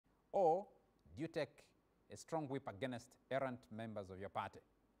Or do you take a strong whip against errant members of your party?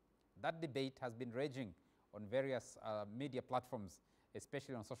 That debate has been raging on various media platforms,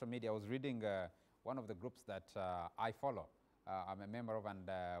 especially on social media. I was reading one of the groups that I follow. I'm a member of, and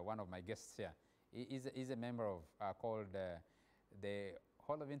one of my guests here is a member of called the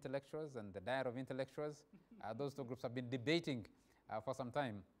Hall of Intellectuals and the Diet of Intellectuals. Those two groups have been debating for some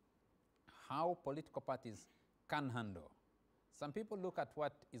time how political parties can handle. Some people look at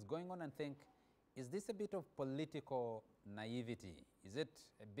what is going on and think, is this a bit of political naivety? Is it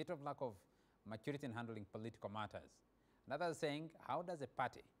a bit of lack of maturity in handling political matters? Another is saying, how does a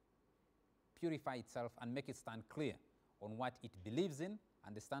party purify itself and make it stand clear on what it believes in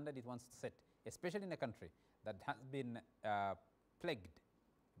and the standard it wants to set, especially in a country that has been plagued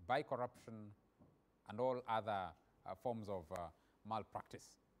by corruption and all other forms of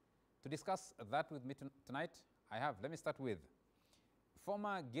malpractice? To discuss that with me tonight, let me start with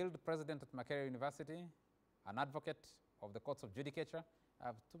former Guild President at Makerere University, an advocate of the courts of judicature. I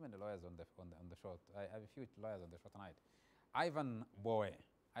have too many lawyers on the show. I have a few lawyers on the show tonight. Ivan Boe.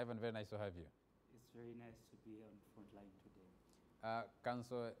 Ivan, very nice to have you. It's very nice to be on the front line today.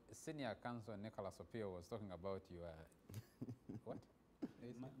 Senior Counsel Nicholas Opio was talking about you. What?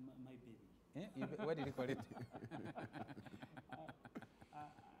 My baby. Yeah? What did you call it?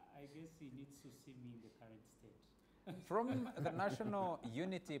 I guess he needs to see me in the current state. From the National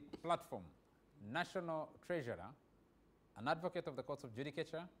Unity Platform, National Treasurer, an advocate of the courts of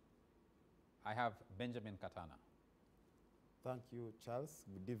judicature, I have Benjamin Katana. Thank you, Charles.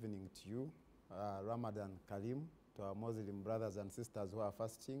 Good evening to you. Ramadan Karim, to our Muslim brothers and sisters who are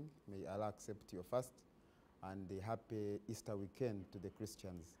fasting. May Allah accept your fast. And a happy Easter weekend to the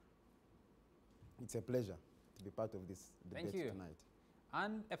Christians. It's a pleasure to be part of this debate tonight.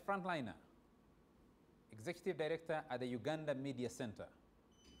 And a frontliner, Executive Director at the Uganda Media Center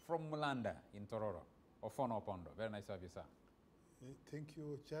from Mulanda in Tororo, Ofono Opondo. Very nice to have you, sir. Thank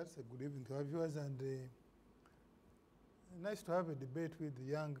you, Charles. Good evening to our viewers, and nice to have a debate with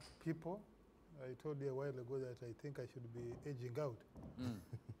the young people. I told you a while ago that I think I should be aging out,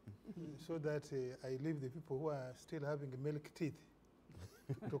 so that I leave the people who are still having milk teeth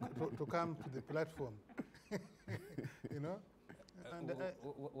to come to the platform. You know?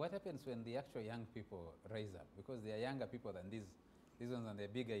 What happens when the actual young people rise up? Because they are younger people than these ones, and they're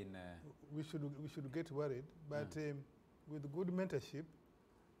bigger in... We should get worried, but with good mentorship,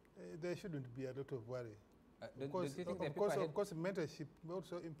 there shouldn't be a lot of worry. Of course, mentorship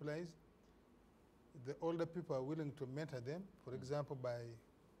also implies the older people are willing to mentor them. For example, by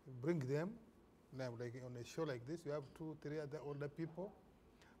bring them, like on a show like this, you have 2, 3 other older people,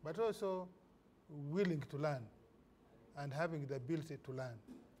 but also willing to learn and having the ability to learn.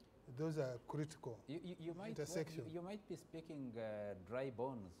 Those are critical intersections. You might be speaking dry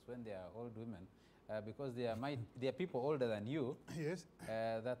bones when they are old women, because there are people older than you yes.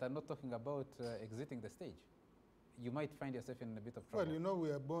 That are not talking about exiting the stage. You might find yourself in a bit of trouble. Well, you know, we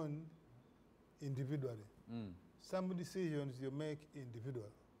are born individually. Some decisions you make individual,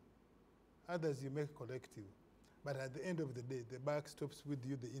 others you make collective. But at the end of the day, the buck stops with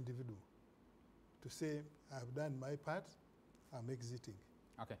you, the individual, to say, I've done my part, I'm exiting.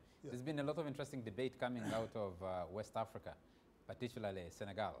 Okay. Yeah. There's been a lot of interesting debate coming out of West Africa, particularly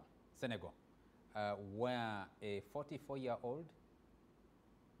Senegal, where a 44-year-old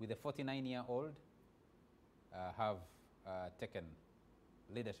with a 49-year-old have taken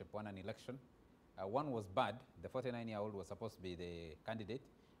leadership, won an election. One was bad. The 49-year-old was supposed to be the candidate,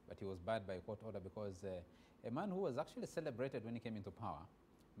 but he was barred by a court order because a man who was actually celebrated when he came into power,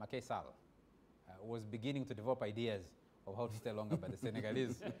 Macky Sall, was beginning to develop ideas of how to stay longer, but the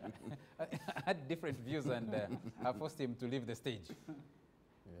Senegalese had different views and forced him to leave the stage.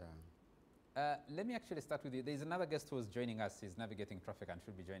 Yeah. Let me actually start with you. There's another guest who is joining us. He's navigating traffic and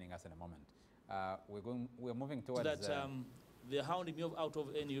should be joining us in a moment. We're moving towards... that they're hounding me out of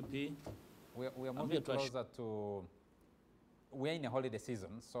NUP. We're moving closer to... We're in a holiday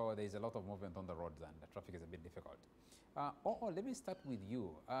season, so there's a lot of movement on the roads and the traffic is a bit difficult. Let me start with you.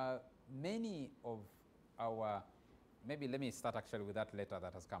 Many of our... Maybe let me start actually with that letter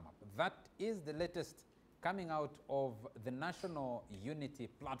that has come up. That is the latest coming out of the National Unity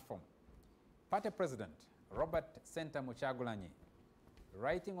Platform. Party President Robert Senta Muchagulanyi,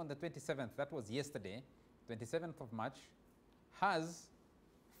 writing on the 27th, that was yesterday, 27th of March, has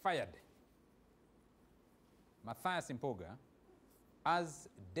fired Matthias Mpuuga as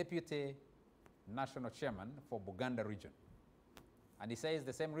Deputy National Chairman for Buganda region. And he says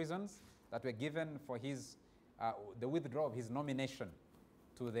the same reasons that were given for his, the withdrawal of his nomination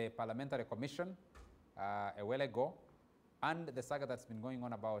to the Parliamentary Commission a while ago and the saga that's been going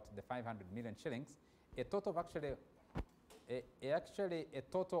on about the 500 million shillings, a total of actually a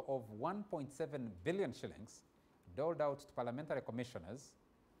total of 1.7 billion shillings doled out to parliamentary commissioners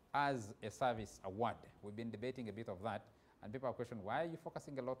as a service award. We've been debating a bit of that, and people are questioning, why are you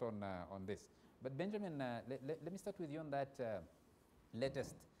focusing a lot on this? But Benjamin, let me start with you on that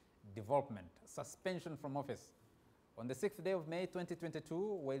latest development, suspension from office. On the 6th day of May 2022,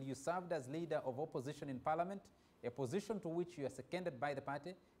 while you served as leader of opposition in parliament, a position to which you are seconded by the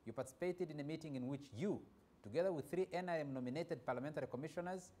party, you participated in a meeting in which you, together with 3 NIM-nominated parliamentary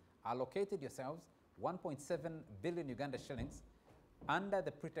commissioners, allocated yourselves 1.7 billion Uganda shillings under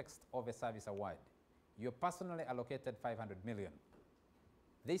the pretext of a service award. You personally allocated 500 million.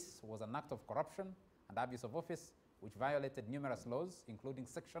 This was an act of corruption and abuse of office which violated numerous laws, including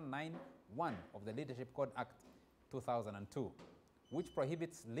Section 9(1) of the Leadership Code Act 2002, which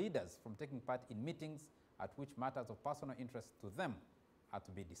prohibits leaders from taking part in meetings at which matters of personal interest to them are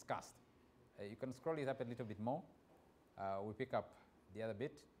to be discussed. You can scroll it up a little bit more. We pick up the other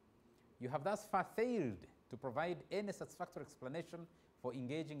bit. You have thus far failed to provide any satisfactory explanation for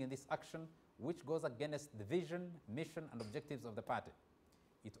engaging in this action, which goes against the vision, mission, and objectives of the party.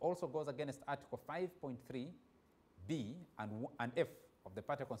 It also goes against Article 5.3b and F of the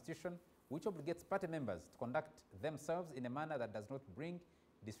party constitution, which obligates party members to conduct themselves in a manner that does not bring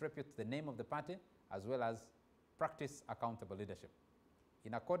disrepute to the name of the party, as well as practice accountable leadership.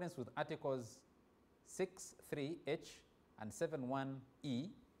 In accordance with Articles 6.3h and 7.1e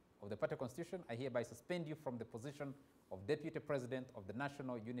of the party constitution, I hereby suspend you from the position of Deputy President of the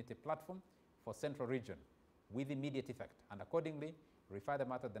National Unity Platform for Central Region with immediate effect, and accordingly refer the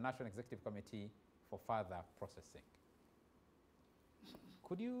matter to the National Executive Committee for further processing.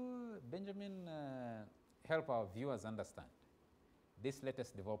 Could you, Benjamin, help our viewers understand this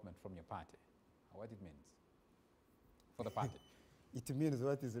latest development from your party, what it means for the party? It means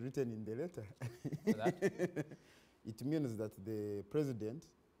what is written in the letter. It means that the president,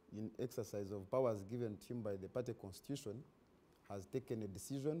 in exercise of powers given to him by the party constitution, has taken a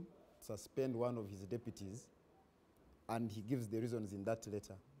decision to suspend one of his deputies, and he gives the reasons in that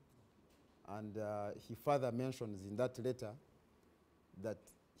letter. And he further mentions in that letter that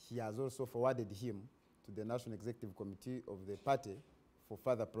he has also forwarded him to the National Executive Committee of the party for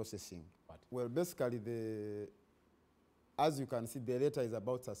further processing. What? Well, basically, as you can see, the letter is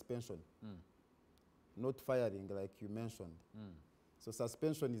about suspension, not firing like you mentioned. So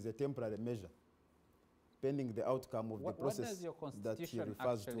suspension is a temporary measure, pending the outcome of the process that he refers to. What does your constitution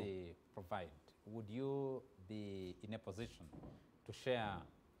actually provide? Would you be in a position to share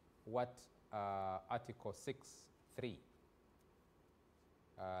what Article 6.3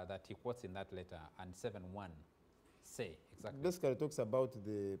 that he quotes in that letter and 7.1 say exactly? Basically, it talks about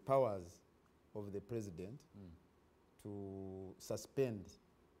the powers of the president to suspend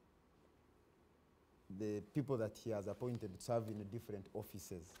the people that he has appointed to serve in different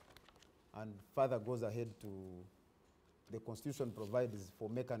offices, and further goes ahead to the constitution provides for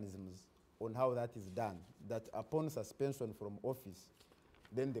mechanisms on how that is done, that upon suspension from office,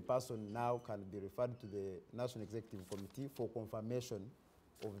 then the person now can be referred to the National Executive Committee for confirmation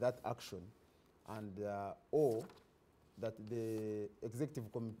of that action, and or that the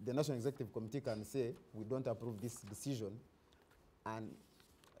National Executive Committee can say, we don't approve this decision, and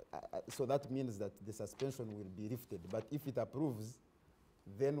so that means that the suspension will be lifted. But if it approves,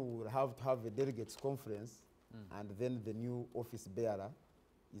 then we will have to have a delegates conference, and then the new office bearer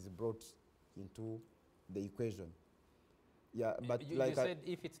is brought into the equation. Yeah, but you said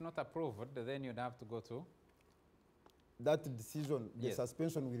if it's not approved, then you'd have to go to? That decision, the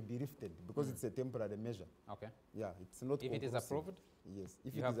suspension will be lifted because it's a temporary measure. Okay. Yeah, it's not If it is approved? Yes.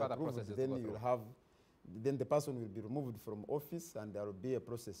 If it is approved, then you will have, then the person will be removed from office, and there will be a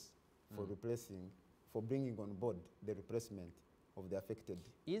process for bringing on board the replacement of the affected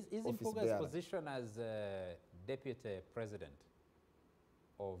Is Mpuga's position as Deputy President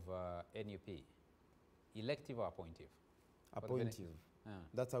of NUP elective or appointive? Appointive.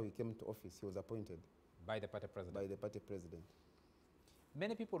 That's how he came to office. He was appointed. By the party president? By the party president.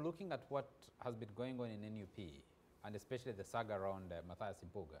 Many people looking at what has been going on in NUP, and especially the saga around Mathias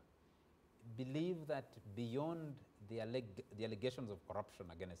Mpuga, believe that beyond the allegations of corruption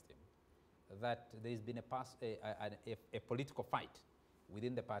against him, that there has been a political fight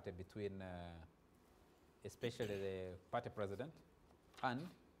within the party between especially the party president and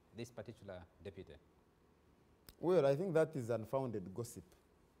this particular deputy. Well, I think that is unfounded gossip.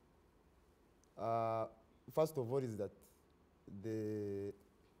 First of all is that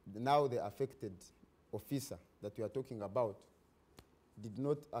now the affected officer that we are talking about did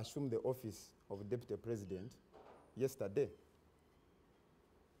not assume the office of deputy president yesterday.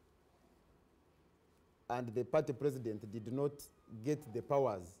 And the party president did not get the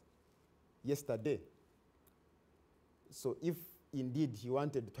powers yesterday. So if indeed he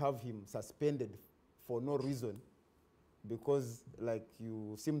wanted to have him suspended for no reason, because like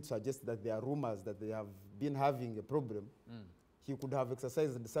you seem to suggest that there are rumors that they have been having a problem, he could have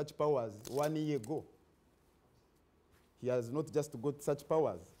exercised such powers 1 year ago. He has not just got such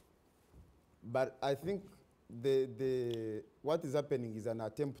powers. But I think what is happening is an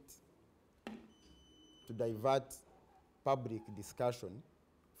attempt to divert public discussion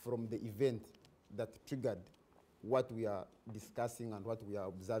from the event that triggered what we are discussing and what we are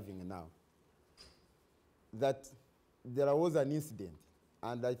observing now. That there was an incident,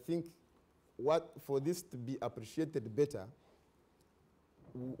 and I think for this to be appreciated better,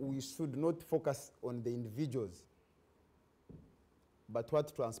 we should not focus on the individuals, but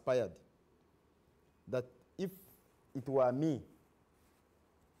what transpired. That if it were me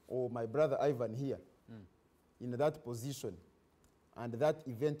or my brother Ivan here in that position and that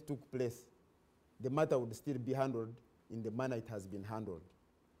event took place, the matter would still be handled in the manner it has been handled.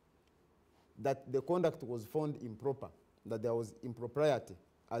 That the conduct was found improper, that there was impropriety,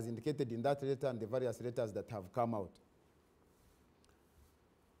 as indicated in that letter and the various letters that have come out.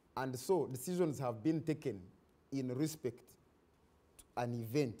 And so decisions have been taken in respect to an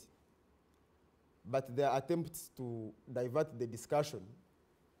event, but there are attempts to divert the discussion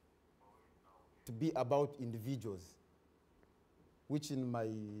to be about individuals, which in my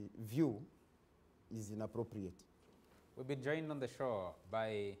view is inappropriate. We've been joined on the show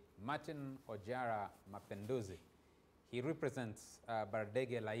by Martin Ojara Mapenduzi. He represents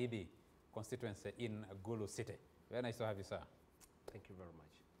Bardege Laibi constituency in Gulu City. Very nice to have you, sir. Thank you very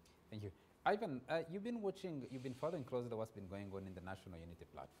much. Thank you. Ivan, you've been following closely what's been going on in the National Unity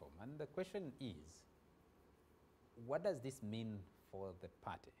Platform. And the question is, what does this mean for the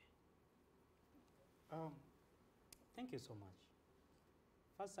party? Thank you so much.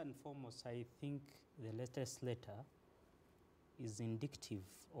 First and foremost, I think the latest letter is indicative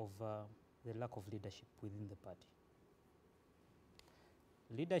of the lack of leadership within the party.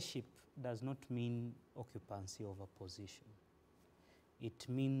 Leadership does not mean occupancy of a position. It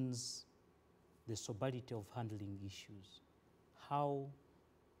means the sobriety of handling issues, how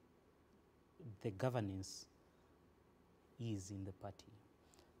the governance is in the party,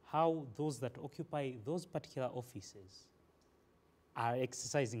 how those that occupy those particular offices are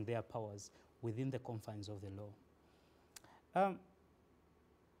exercising their powers within the confines of the law.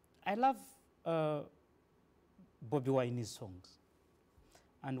 I love Bobby Wine's songs,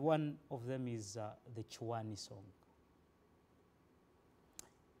 and one of them is the Chwani song.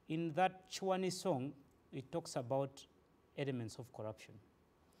 In that Chwani song, it talks about elements of corruption,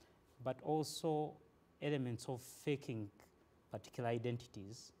 but also elements of faking particular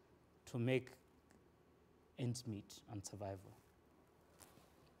identities to make ends meet and survival.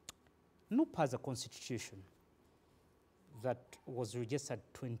 NUP has a constitution that was registered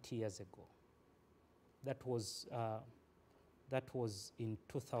 20 years ago. That was in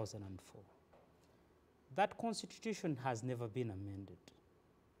 2004. That constitution has never been amended.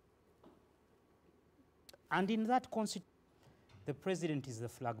 And in that constitution, the president is the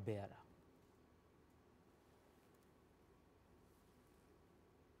flag bearer.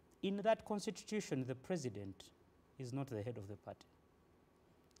 In that constitution, the president is not the head of the party.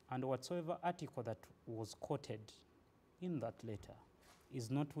 And whatsoever article that was quoted in that letter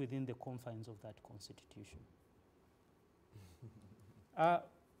is not within the confines of that constitution.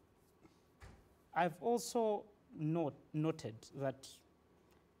 I've also noted that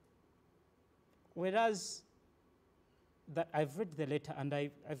whereas that I've read the letter and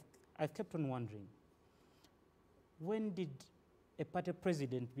I've kept on wondering, when did a party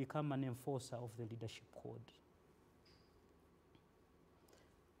president become an enforcer of the leadership code?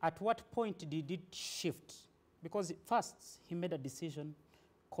 At what point did it shift? Because first, he made a decision,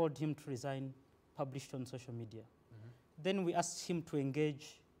 called him to resign, published on social media. Then we asked him to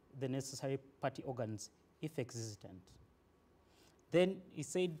engage the necessary party organs, if existent. Then he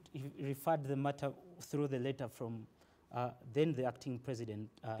said he referred the matter through the letter from then the acting president,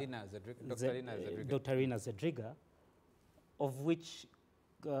 Dr. Rina Zedriga, of which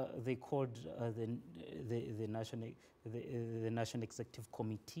they called the National Executive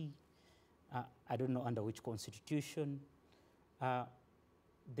Committee. I don't know under which constitution.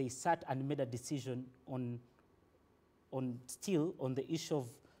 They sat and made a decision on the issue of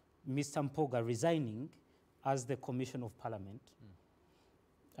Mr. Mpoga resigning as the Commission of Parliament.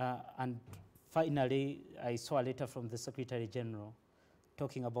 And finally, I saw a letter from the Secretary General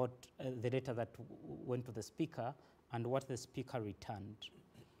talking about the letter that went to the Speaker and what the Speaker returned.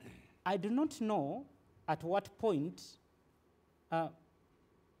 I do not know at what point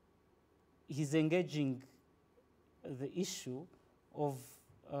he's engaging the issue of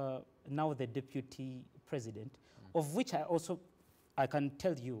now the Deputy President, of which I can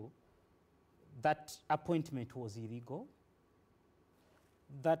tell you that appointment was illegal.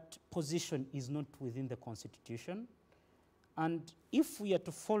 That position is not within the Constitution. And if we are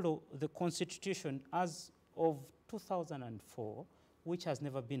to follow the Constitution as of 2004, which has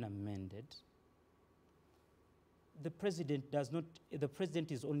never been amended, the President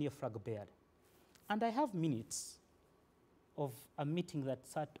is only a flag bearer. And I have minutes of a meeting that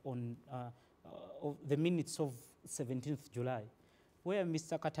sat on the minutes of 17th July, where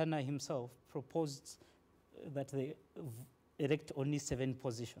Mr. Katana himself proposed that they elect only 7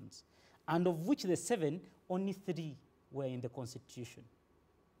 positions, and of which the 7, only 3 were in the Constitution.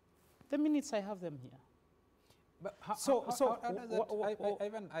 The minutes, I have them here. But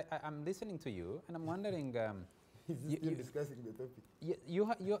I'm listening to you, and I'm wondering. You're discussing the topic.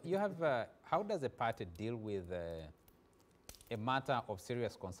 You have. How does a party deal with a matter of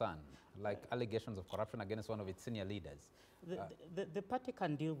serious concern, like allegations of corruption against one of its senior leaders? The party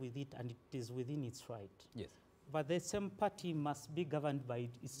can deal with it, and it is within its right. Yes. But the same party must be governed by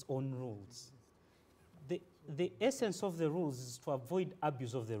its own rules. The essence of the rules is to avoid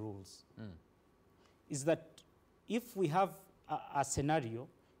abuse of the rules. Is that if we have a scenario,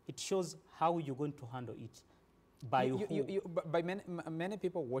 it shows how you're going to handle it. By who? By many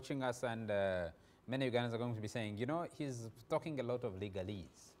people watching us, and many Ugandans are going to be saying, you know, he's talking a lot of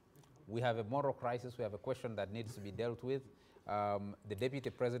legalese. We have a moral crisis. We have a question that needs to be dealt with. The Deputy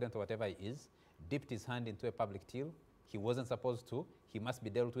President, or whatever he is, dipped his hand into a public till. He wasn't supposed to. He must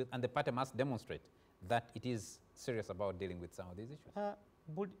be dealt with, and the party must demonstrate that it is serious about dealing with some of these issues.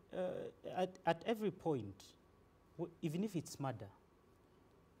 At every point, even if it's murder,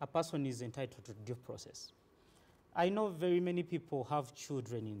 a person is entitled to due process. I know very many people have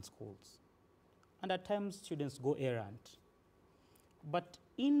children in schools, and at times students go errant. But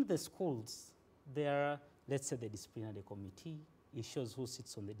in the schools, there are, let's say, the disciplinary committee. It shows who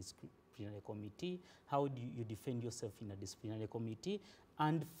sits on the disciplinary committee, how do you defend yourself in a disciplinary committee,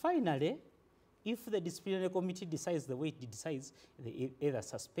 and finally, if the disciplinary committee decides the way it decides, they either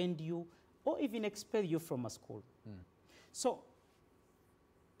suspend you or even expel you from a school. So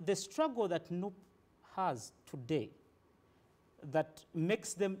the struggle that NUP has today that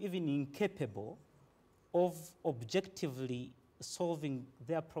makes them even incapable of objectively solving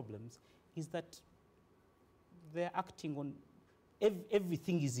their problems is that they're acting on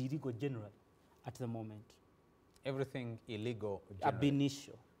everything is illegal generally at the moment. Everything illegal generally. Ab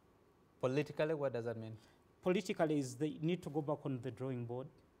initio. Politically, what does that mean? Politically is they need to go back on the drawing board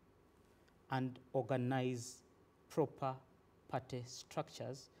and organize proper party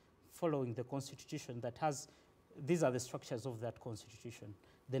structures following the Constitution that has, these are the structures of that Constitution.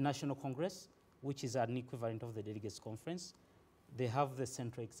 The National Congress, which is an equivalent of the Delegates Conference. They have the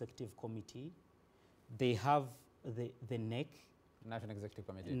Central Executive Committee. They have the NEC. National Executive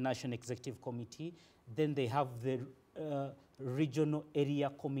Committee. National Executive Committee. Then they have the regional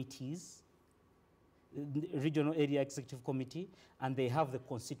area committees, regional area executive committee, and they have the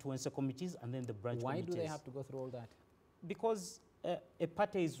constituency committees, and then the branch committees. Why do they have to go through all that? Because a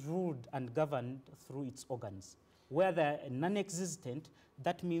party is ruled and governed through its organs. Where they're non-existent,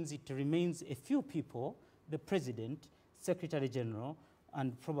 that means it remains a few people, the president, secretary general,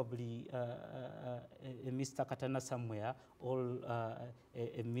 and probably a Mr. Katana somewhere, or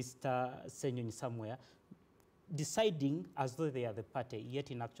a Mr. Senyoni somewhere, deciding as though they are the party,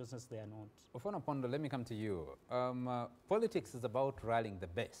 yet in actual sense they are not. Ofona Pondo, let me come to you. Politics is about rallying the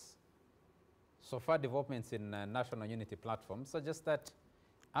base. So far, developments in National Unity Platform suggest that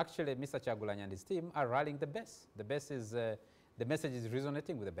actually Mr. Kyagulanyi and his team are rallying the base. The base is, the message is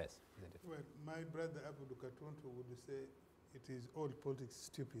resonating with the base, isn't it? Well, my brother Abdul Katuntu would say it is all politics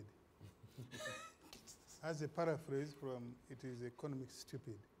stupid. As a paraphrase from it is economic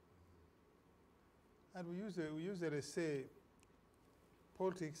stupid. And we usually say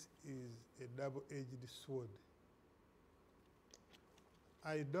politics is a double-edged sword.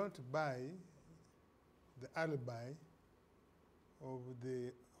 I don't buy the alibi of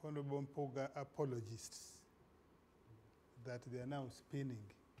the Honorable Mpoga apologists that they are now spinning.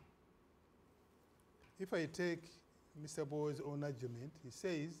 If I take Mr. Bowe's own argument, he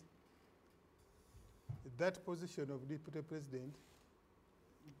says that position of Deputy President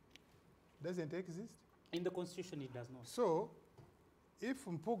doesn't exist. In the Constitution, it does not. So, if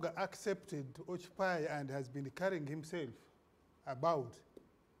Mpuga accepted to occupy and has been carrying himself about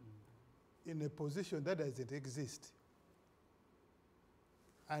in a position that doesn't exist.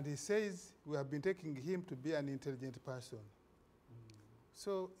 And he says we have been taking him to be an intelligent person.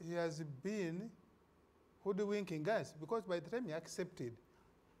 So he has been hoodwinking us, because by the time he accepted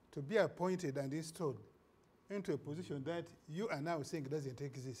to be appointed and installed into a position that you are now saying doesn't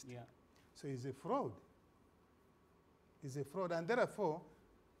exist. Yeah. So he's a fraud. He's a fraud, and therefore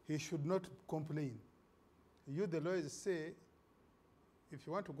he should not complain. You, the lawyers, say, if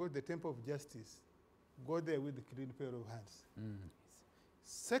you want to go to the temple of justice, go there with a clean pair of hands.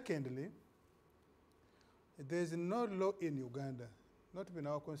 Secondly, there is no law in Uganda, not even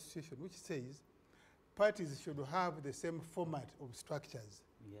our constitution, which says parties should have the same format of structures.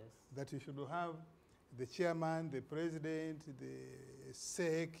 Yes. That you should have the chairman, the president, the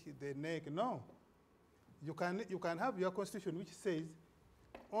SEC, the NEC. No. You can have your constitution which says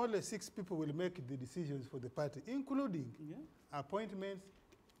only 6 people will make the decisions for the party, including appointments,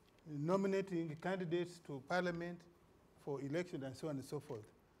 nominating candidates to parliament for election, and so on and so forth.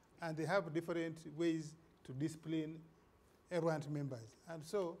 And they have different ways to discipline errant members. And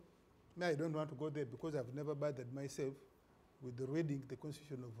so, I don't want to go there because I've never bothered myself with reading the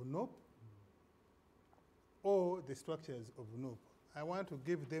constitution of UNOP or the structures of UNOP. I want to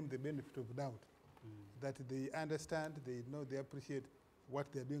give them the benefit of doubt, that they understand, they know, they appreciate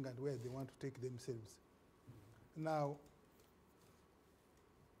what they're doing and where they want to take themselves. Now,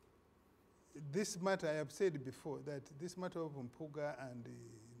 this matter, I have said before, that this matter of Mpuga and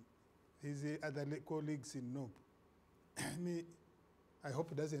his other colleagues in NOP, I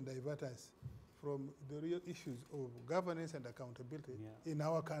hope it doesn't divert us from the real issues of governance and accountability in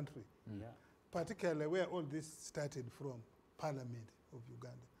our country, particularly where all this started from, Parliament of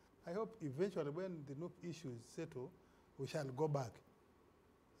Uganda. I hope eventually when the NOP issues settle, we shall go back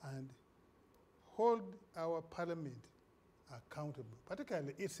and hold our Parliament accountable,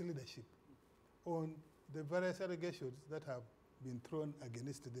 particularly its leadership, on the various allegations that have been thrown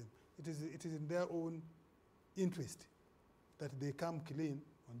against them. It is in their own interest that they come clean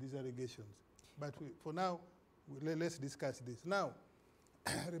on these allegations. But for now, let's discuss this. Now,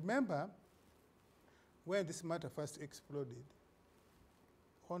 remember, when this matter first exploded,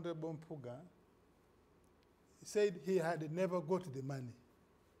 Honorable Mpuga said he had never got the money.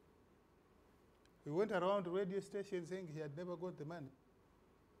 We went around radio stations saying he had never got the money.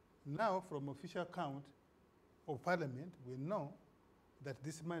 Now, from official count of Parliament, we know that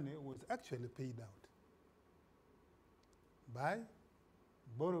this money was actually paid out by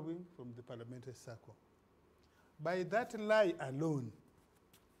borrowing from the parliamentary circle. By that lie alone,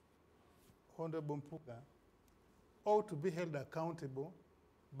 Honorable Mpuga ought to be held accountable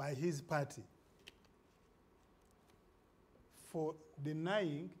by his party for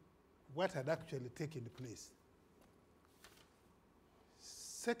denying what had actually taken place.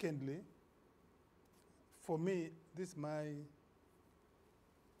 Secondly, for me, this is my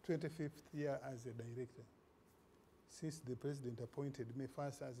 25th year as a director, since the president appointed me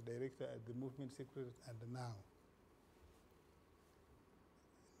first as director at the movement secretariat and now.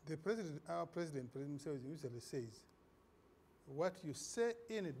 The president, our president himself usually says, what you say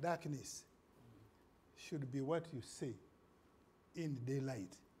in darkness should be what you say in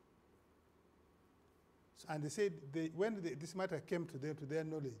daylight. And they said, when this matter came to them, to their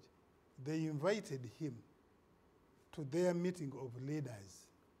knowledge, they invited him to their meeting of leaders.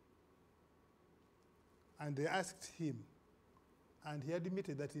 And they asked him, and he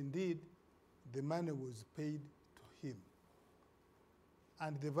admitted that indeed the money was paid to him.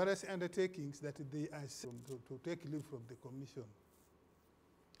 And the various undertakings that they asked him to take leave from the commission.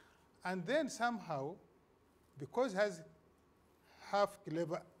 And then somehow, because he has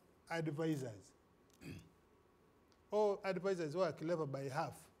half-clever advisors, or advisors who are clever by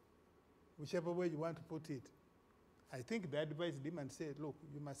half, whichever way you want to put it, I think they advised him and said, look,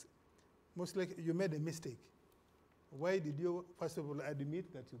 you must, most likely you made a mistake. Why did you, first of all,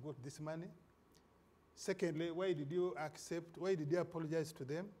 admit that you got this money? Secondly, why did you accept, why did you apologize to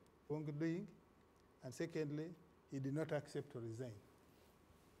them for wrongdoing? And secondly, he did not accept to resign.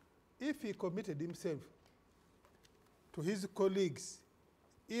 If he committed himself to his colleagues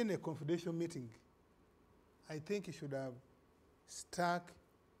in a confidential meeting, I think he should have stuck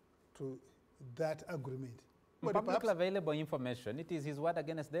to that agreement. But publicly available information, it is his word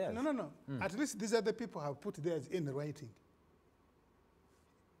against theirs. No. At least these other people have put theirs in writing.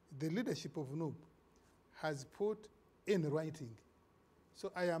 The leadership of NUB has put in writing.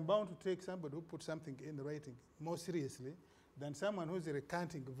 So I am bound to take somebody who put something in writing more seriously than someone who's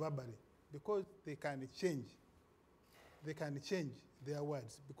recanting verbally, because they can change. They can change their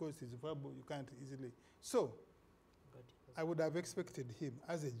words because it's verbal, you can't easily. So I would have expected him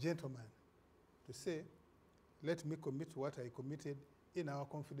as a gentleman to say, let me commit to what I committed in our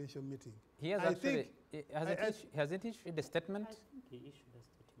confidential meeting. He has hasn't he issued a statement? I think he issued a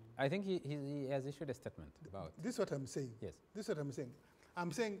statement. I think he has issued a statement about. This is what I'm saying. Yes. This is what I'm saying.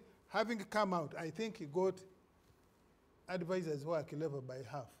 I'm saying, having come out, I think he got advisors who are clever by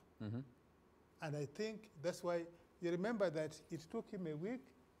half. Mm-hmm. And I think that's why you remember that it took him a week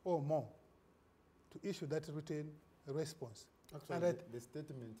or more to issue that written response. Actually, the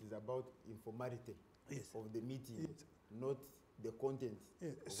statement is about informality of the meeting, not the content.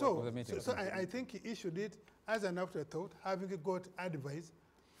 So I think he issued it as an afterthought, having got advice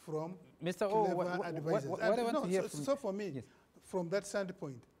from Mr. advisors. What I want to hear from so for me, from that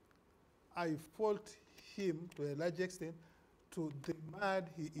standpoint, I fault him to a large extent to the mud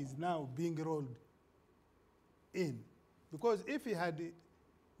he is now being rolled in. Because if he had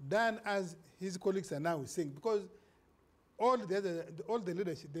done as his colleagues are now saying, because all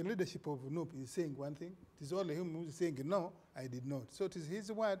the leadership of NUP is saying one thing, it is only him who is saying, no, I did not. So it is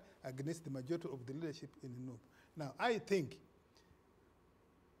his word against the majority of the leadership in NUP. Now, I think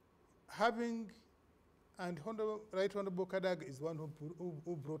having, and Right Honorable Kadaga is one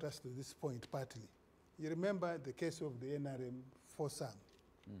who brought us to this point partly. You remember the case of the NRM Fosam,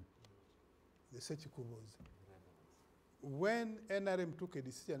 the Sechikubos. When NRM took a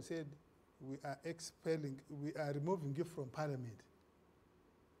decision and said, we are removing you from Parliament,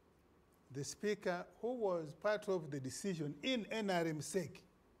 the Speaker, who was part of the decision in NRM's sake,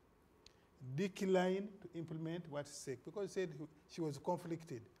 declined to implement what's sake because he said she was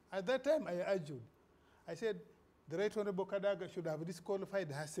conflicted. At that time, I argued. I said, the Right Honorable Kadaga should have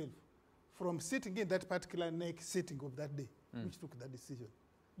disqualified herself from sitting in that particular NEC sitting of that day, which took that decision.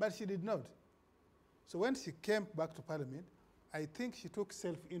 But she did not. So when she came back to Parliament, I think she took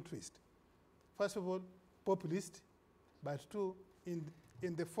self-interest. First of all, populist, but two, in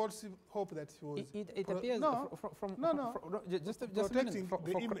the false hope that she was... It appears just a minute,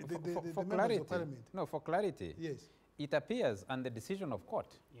 for clarity. No, for clarity. Yes. It appears on the decision of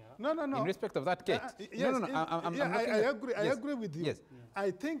court. Yeah. No. In respect of that case. I agree with you. Yes. Yeah.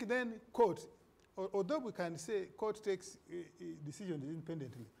 I think then court, although we can say court takes decisions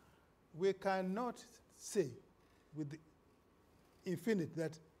independently, we cannot say with the infinite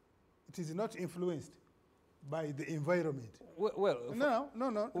that it is not influenced by the environment. We're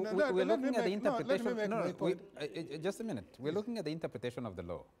looking at the interpretation. Just a minute. We're looking at the interpretation of the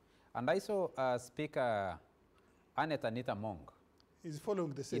law. And I saw Speaker Anita Mong is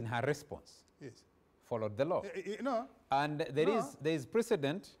following the same. In her response. Yes. Followed the law. And there is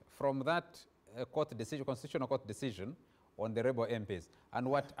precedent from that court decision, constitutional court decision on the rebel MPs. And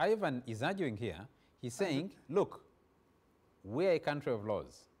what Ivan is arguing here, he's saying, look, we're a country of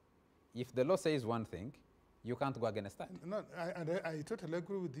laws. If the law says one thing, you can't go against that. No, I totally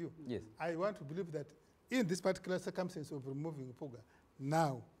agree with you. Yes. I want to believe that in this particular circumstance of removing Puga,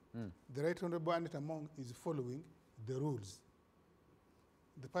 now the Right Honorable Anita Mong is following the rules,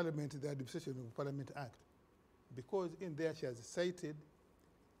 the Parliament, the Administration of Parliament Act, because in there she has cited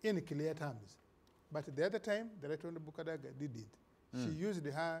in clear terms. But the other time, the Right Honorable Kadaga did it. She used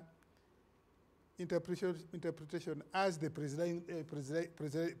her interpretation as the presiding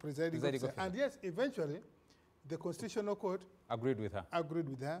officer. And yes, eventually, the Constitutional Court agreed with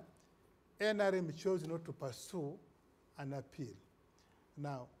her. NRM chose not to pursue an appeal.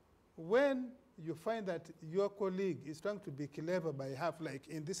 Now, when you find that your colleague is trying to be clever by half, like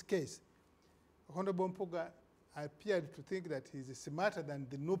in this case, Honorable Mpuga appeared to think that he's smarter than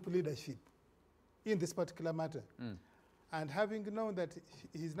the NUP leadership in this particular matter. And having known that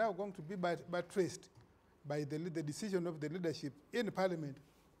he's now going to be buttressed by the decision of the leadership in the Parliament,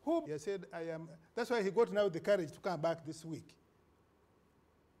 who he said, that's why he got now the courage to come back this week.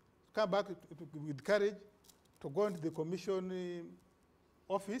 Come back with courage to go into the commission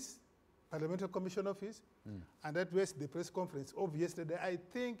office, Parliamentary Commission office, and address the press conference of yesterday. I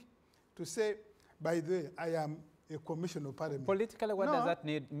think to say, by the way, I am a commissioner of Parliament. Politically, what does that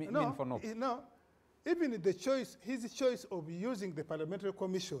mean for NUP? No. Even the choice, his choice of using the Parliamentary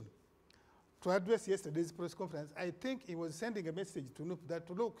Commission to address yesterday's press conference, I think he was sending a message to NUP that,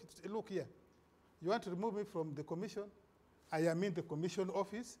 look here, you want to remove me from the commission? I am in the commission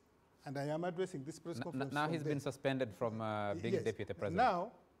office, and I am addressing this press conference. Now he's been suspended from being deputy president.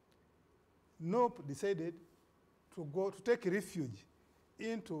 Now, NUP decided to take refuge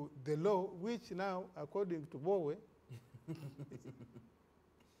into the law, which now, according to Bowe,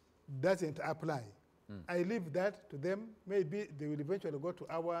 doesn't apply. I leave that to them. Maybe they will eventually go to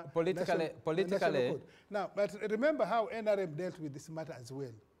our politically. National Court. Now, but remember how NRM dealt with this matter as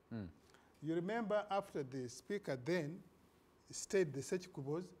well. You remember after the speaker then stayed the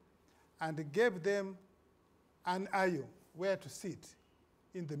Sechikubos, and gave them an aisle where to sit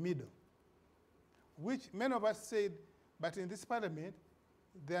in the middle, which many of us said, but in this parliament,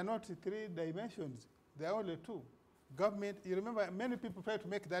 there are not 3 dimensions, there are only 2. Government, you remember, many people tried to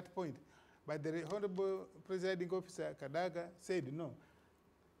make that point, but the Honorable Presiding Officer Kadaga said, no,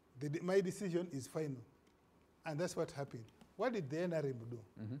 my decision is final. And that's what happened. What did the NRM do?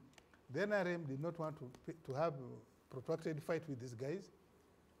 Mm-hmm. The NRM did not want to have a protracted fight with these guys.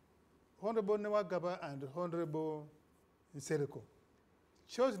 Honorable Nwagaba and Honorable Nsereko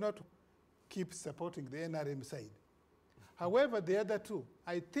chose not to keep supporting the NRM side. However, the other 2,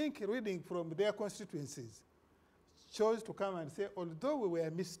 I think reading from their constituencies, chose to come and say, although we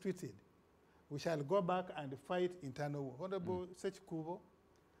were mistreated, we shall go back and fight internal war. Honorable Sechikubo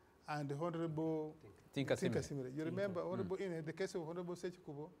and Honorable Tinka Simile. You remember, Honorable, in the case of Honorable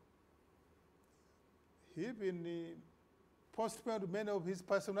Sechikubo, he even postponed many of his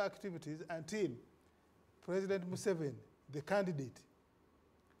personal activities until President Museveni, the candidate,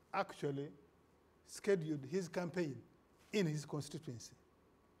 actually scheduled his campaign in his constituency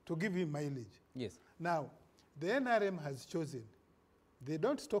to give him mileage. Yes. Now, the NRM has chosen. They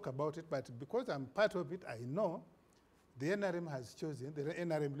don't talk about it, but because I'm part of it, I know the NRM has chosen, the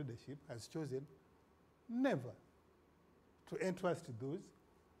NRM leadership has chosen never to entrust those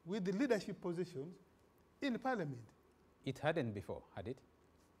with the leadership positions in Parliament. It hadn't before, had it?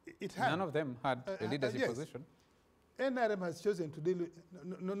 It had. None of them had a leadership position. NRM has chosen to deal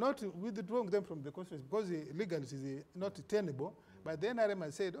not withdrawing them from the constituency because the legality is not tenable, but the NRM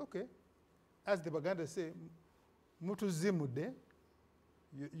has said, okay, as the Baganda say, Mutu Zimude,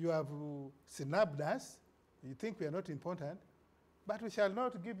 you have snubbed us, you think we are not important, but we shall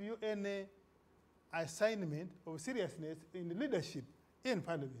not give you any assignment of seriousness in leadership in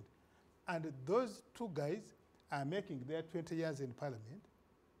Parliament. And those 2 guys are making their 20 years in Parliament,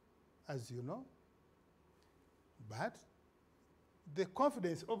 as you know. But the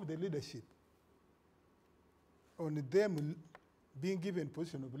confidence of the leadership on them being given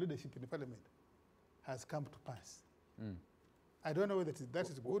position of leadership in the Parliament has come to pass. Mm. I don't know whether that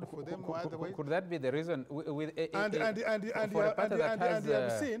is good for them or otherwise. Could that be the reason? You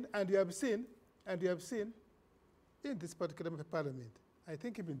have seen in this particular Parliament, I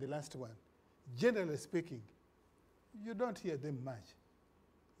think even the last one, generally speaking, you don't hear them much.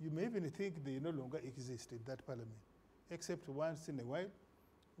 You may even think they no longer exist in that Parliament, except once in a while.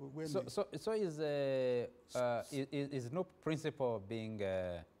 When so is no principle being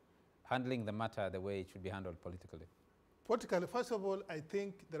handling the matter the way it should be handled politically? Politically, first of all, I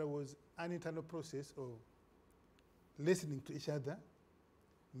think there was an internal process of listening to each other,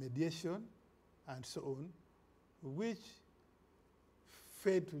 mediation, and so on, which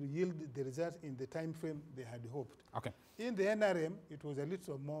failed to yield the results in the time frame they had hoped. Okay. In the NRM, it was a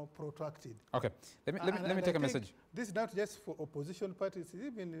little more protracted. Okay. Let me take a message. This is not just for opposition parties,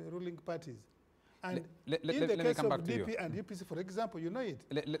 even ruling parties. And in the case of DP and UPC, for example, you know it.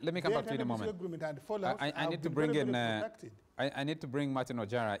 Let me come back to you in a moment. I need to bring in. I need to bring Martin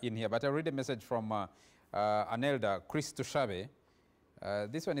Ojara in here, but I read a message from an elder, Chris Tushabe.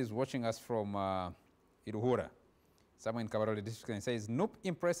 This one is watching us from Iruhura, somewhere in Kabarole district, and says, "Noop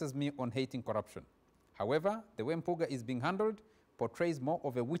impresses me on hating corruption. However, the way Mpuga is being handled portrays more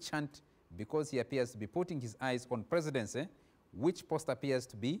of a witch hunt because he appears to be putting his eyes on presidency, which post appears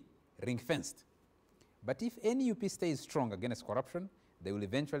to be ring-fenced. But if any UP stays strong against corruption, they will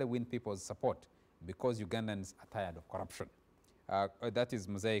eventually win people's support because Ugandans are tired of corruption." That is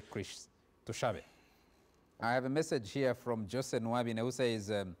Mosaic Chris Tushabe. I have a message here from Jose Nwabine who says,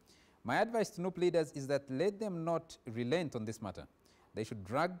 "My advice to NUP leaders is that let them not relent on this matter. They should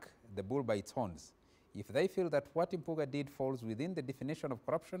drag the bull by its horns. If they feel that what Mpuga did falls within the definition of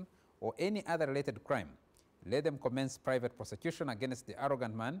corruption or any other related crime, let them commence private prosecution against the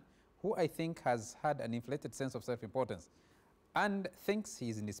arrogant man who I think has had an inflated sense of self-importance and thinks he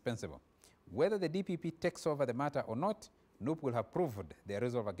is indispensable. Whether the DPP takes over the matter or not, NUP will have proved their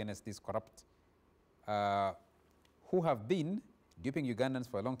resolve against these corrupt who have been duping Ugandans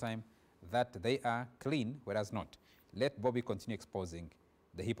for a long time, that they are clean, whereas not. Let Bobby continue exposing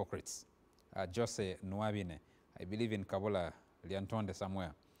the hypocrites." Jose Nwabine, I believe in Kabola, Liantonde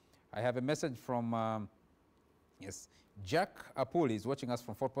somewhere. I have a message from, yes, Jack Apuli is watching us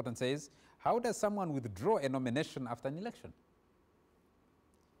from Fort Portal and says, "How does someone withdraw a nomination after an election?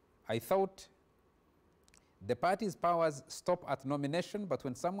 I thought the party's powers stop at nomination, but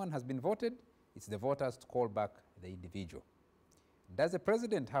when someone has been voted, it's the voters to call back the individual. Does the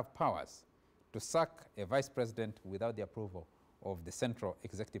president have powers to sack a vice president without the approval of the Central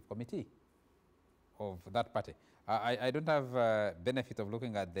Executive Committee of that party. I don't have benefit of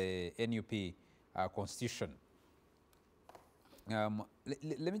looking at the NUP constitution.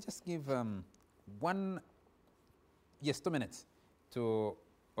 Let me just give 2 minutes to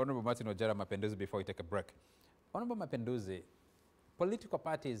Honorable Martin Ojara Mapinduzi before we take a break. Honorable Mapinduzi, political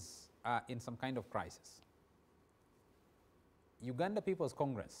parties are in some kind of crisis. Uganda People's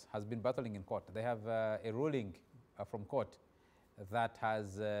Congress has been battling in court. They have a ruling from court that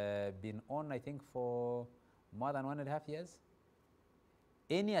has been on, I think, for more than 1.5 years.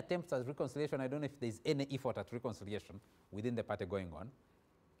 Any attempts at reconciliation, I don't know if there's any effort at reconciliation within the party going on.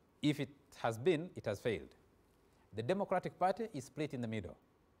 If it has been, it has failed. The Democratic Party is split in the middle.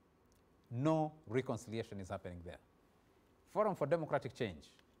 No reconciliation is happening there. Forum for Democratic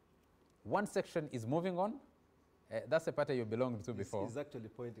Change. One section is moving on. That's the party you belonged to before. He's actually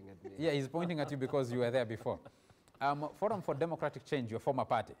pointing at me. Yeah, he's pointing at you because you were there before. Forum for Democratic Change, your former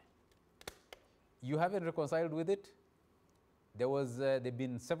party. You haven't reconciled with it. There've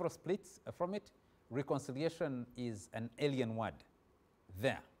been several splits from it. Reconciliation is an alien word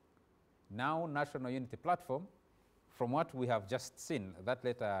there. Now, National Unity Platform, from what we have just seen, that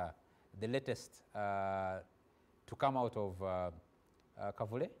letter, the latest to come out of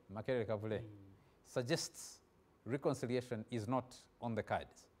Kavule, Makerere Kavule, suggests reconciliation is not on the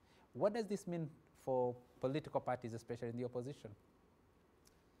cards. What does this mean for political parties, especially in the opposition?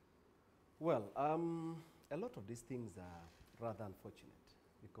 Well, a lot of these things are rather unfortunate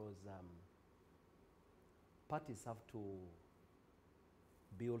because parties have to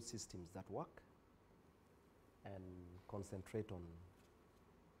build systems that work and concentrate on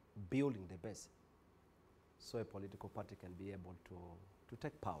building the base so a political party can be able to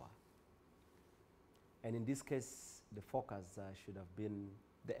take power. And in this case, the focus should have been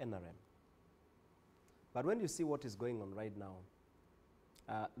the NRM. But when you see what is going on right now,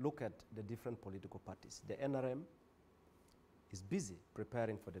 look at the different political parties. The NRM is busy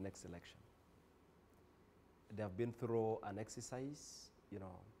preparing for the next election. They have been through an exercise,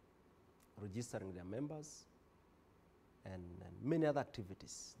 registering their members and many other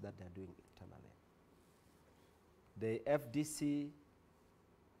activities that they're doing internally. The FDC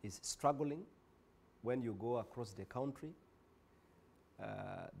is struggling. When you go across the country,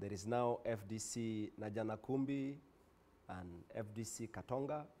 there is now FDC Najana Kumbi and FDC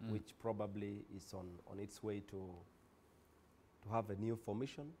Katonga, which probably is on its way to have a new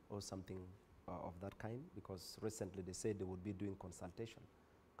formation or something of that kind, because recently they said they would be doing consultation,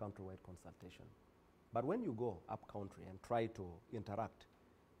 countrywide consultation. But when you go up country and try to interact,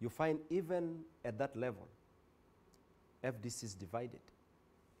 you find even at that level, FDC is divided.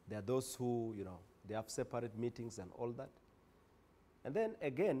 There are those who, they have separate meetings and all that. And then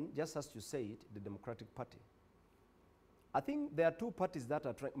again, just as you say it, the Democratic Party. I think there are two parties that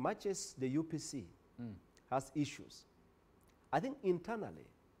are trying, much as the UPC has issues. I think internally,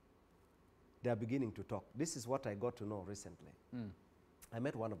 they are beginning to talk. This is what I got to know recently. I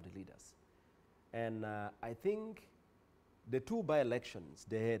met one of the leaders. And I think the two by-elections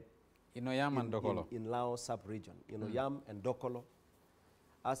they had Yam and Dokolo. In Lao sub-region, Yam and Dokolo,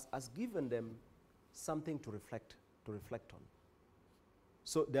 has given them something to reflect on.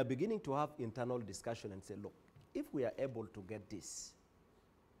 So they're beginning to have internal discussion and say, look, if we are able to get this,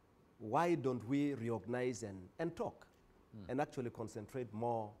 why don't we reorganize and talk and actually concentrate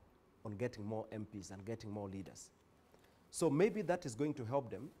more on getting more MPs and getting more leaders? So maybe that is going to help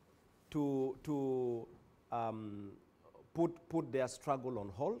them to put their struggle on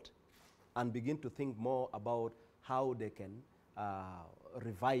hold and begin to think more about how they can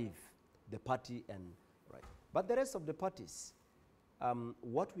revive the party But the rest of the parties,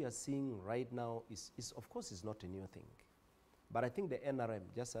 what we are seeing right now is of course, is not a new thing. But I think the NRM,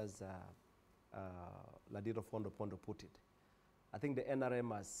 just as Ladiro Pondo put it, I think the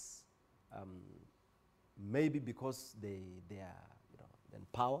NRM has, maybe because they are in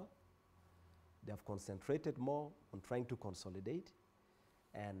power, they have concentrated more on trying to consolidate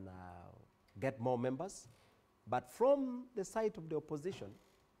and get more members. But from the side of the opposition,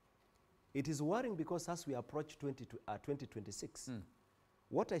 it is worrying because as we approach 2026,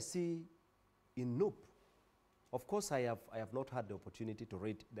 what I see in NUP, of course I have not had the opportunity to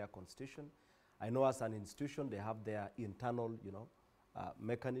read their constitution. I know as an institution they have their internal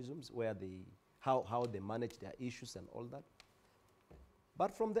mechanisms where how they manage their issues and all that.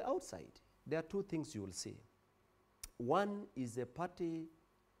 But from the outside, there are two things you will see. One is a party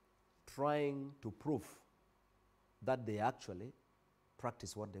trying to prove that they actually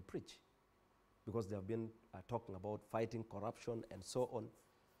practice what they preach, because they have been talking about fighting corruption and so on.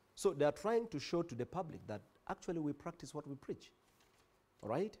 So they are trying to show to the public that actually we practice what we preach, all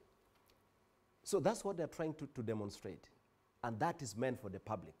right? So that's what they're trying to demonstrate. And that is meant for the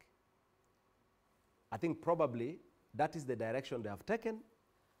public. I think probably that is the direction they have taken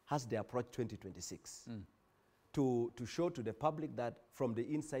as they approach 2026. To show to the public that from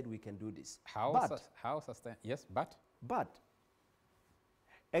the inside we can do this. How sustain? Yes, but? But,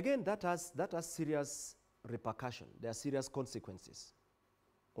 again, that has serious repercussion. There are serious consequences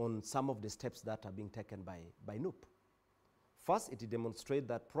on some of the steps that are being taken by NUP. First, it demonstrates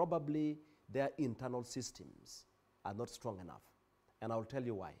that probably their internal systems are not strong enough. And I'll tell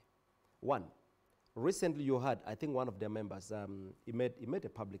you why. One, recently you heard, I think one of their members, he made a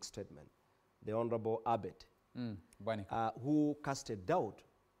public statement, the Honorable Abbott, who casted doubt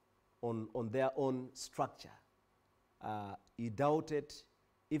on their own structure. He doubted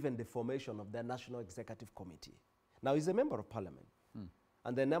even the formation of their National Executive Committee. Now, he's a member of parliament,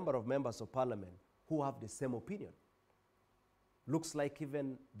 and the number of members of parliament who have the same opinion. Looks like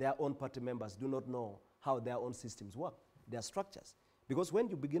even their own party members do not know how their own systems work, their structures. Because when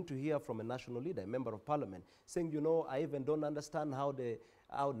you begin to hear from a national leader, a member of parliament, saying, you know, I even don't understand how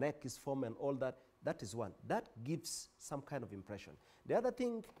NEC is formed and all that, that is one. That gives some kind of impression. The other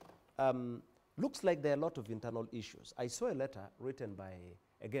thing, looks like there are a lot of internal issues. I saw a letter written by,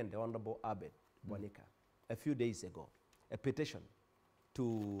 again, the Honorable Abbott Bwanika a few days ago, a petition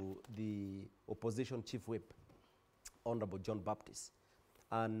to the opposition chief whip, Honorable John Baptist,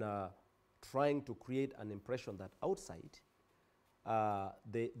 and trying to create an impression that outside,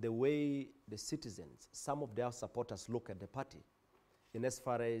 the way the citizens, some of their supporters look at the party, in as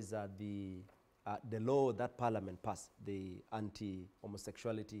far as the law that Parliament passed, the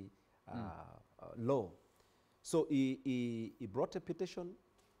anti-homosexuality law. So he brought a petition,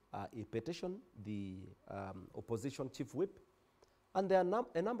 he petitioned the opposition chief whip, and there are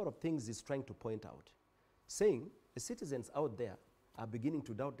a number of things he's trying to point out, saying the citizens out there are beginning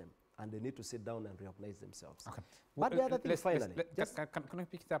to doubt them, and they need to sit down and reorganize themselves. Okay. But the other thing, finally... Can I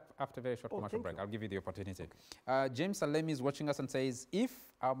pick it up after a very short commercial break? You. I'll give you the opportunity. James Salemi is watching us and says, if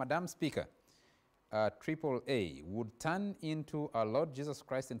our Madam Speaker, AAA, would turn into our Lord Jesus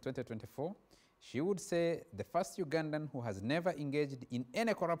Christ in 2024, she would say the first Ugandan who has never engaged in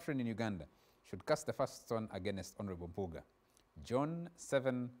any corruption in Uganda should cast the first stone against Honorable Mpuga. John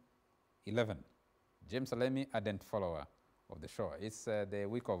 7:11. James Salemi, ardent follower of the show. It's the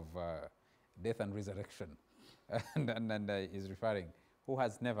week of death and resurrection. and is referring, who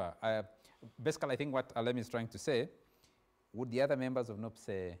has never. Basically, I think what Alemi is trying to say, would the other members of NUP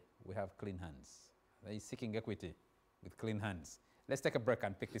say, we have clean hands? He's seeking equity with clean hands. Let's take a break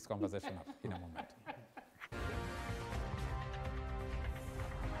and pick this conversation up in a moment.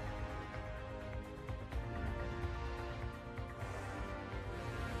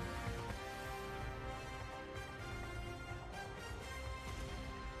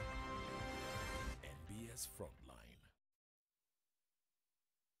 Frontline.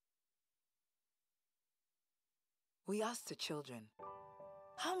 We asked the children,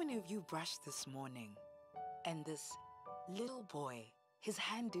 how many of you brushed this morning? And this little boy, his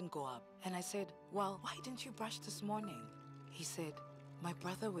hand didn't go up. And I said, well, why didn't you brush this morning? He said, my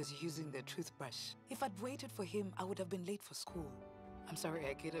brother was using the toothbrush. If I'd waited for him, I would have been late for school. I'm sorry,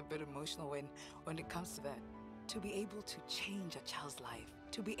 I get a bit emotional when it comes to that. To be able to change a child's life,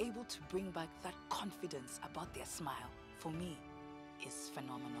 to be able to bring back that confidence about their smile, for me, is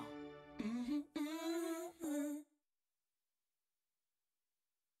phenomenal.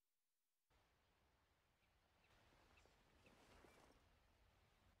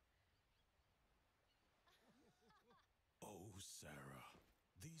 Oh, Sarah,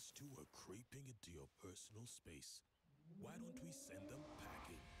 these two are creeping into your personal space. Why don't we send them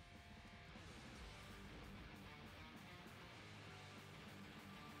packing?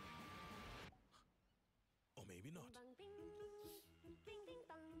 Maybe not.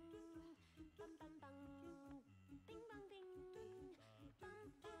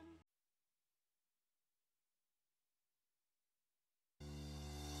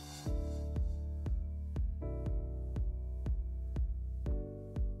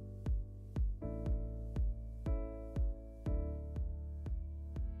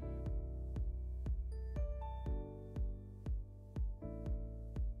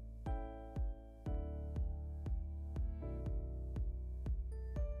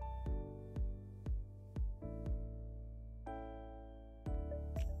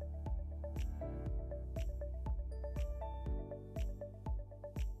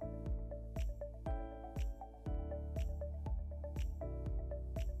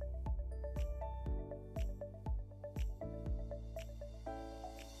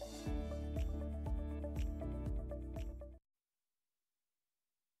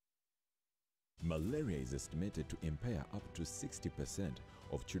 Malaria is estimated to impair up to 60%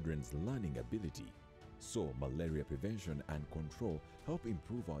 of children's learning ability. So, malaria prevention and control help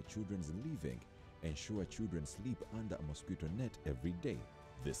improve our children's living, ensure children sleep under a mosquito net every day.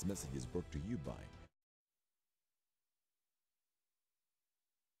 This message is brought to you by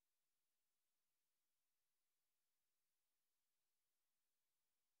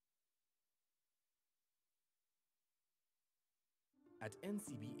At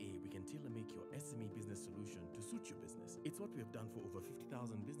NCBA, we can tailor-make your SME business solution to suit your business. It's what we have done for over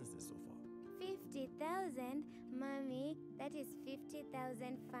 50,000 businesses so far. 50,000? Mommy, that is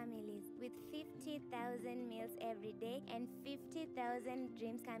 50,000 families with 50,000 meals every day and 50,000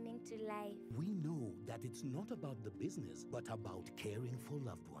 dreams coming to life. We know that it's not about the business, but about caring for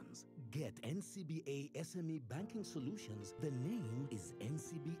loved ones. Get NCBA SME Banking Solutions. The name is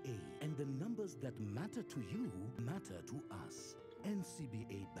NCBA, and the numbers that matter to you matter to us.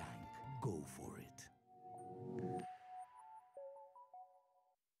 NCBA Bank. Go for it.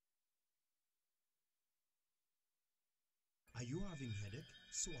 Are you having headache,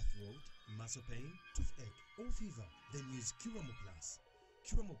 sore throat, muscle pain, toothache, or fever? Then use Curamo Plus.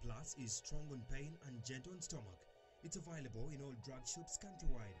 Curamo Plus is strong on pain and gentle on stomach. It's available in all drug shops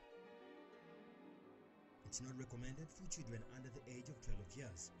countrywide. It's not recommended for children under the age of 12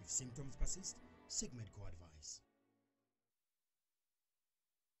 years. If symptoms persist, seek medical advice.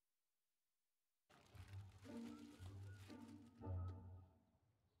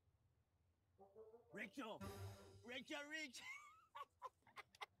 Rachel Rich.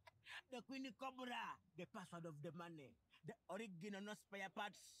 The Queen Cobra, the password of the money, the original no spare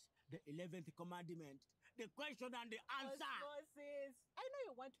parts, the 11th commandment, the question and the answer. Bosses, I know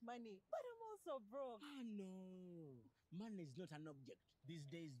you want money, but I'm also broke. Ah, no. Money is not an object. These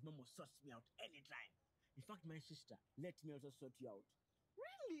days, Momo sorts me out anytime. In fact, my sister, let me also sort you out.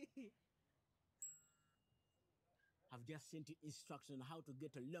 Really? I've just sent you instructions on how to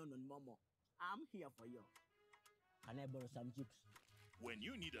get a loan on Momo. I'm here for you. Can I borrow some chips? When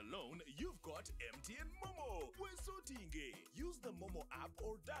you need a loan, you've got MTN Momo. We're so tingy. Use the Momo app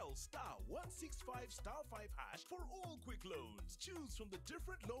or dial *165*5# for all quick loans. Choose from the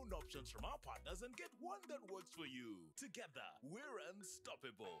different loan options from our partners and get one that works for you. Together, we're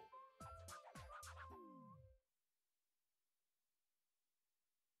unstoppable.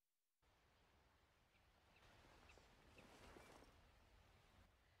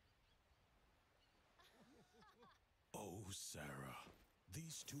 Oh, Sarah,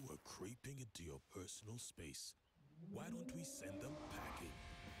 these two are creeping into your personal space. Why don't we send them packing?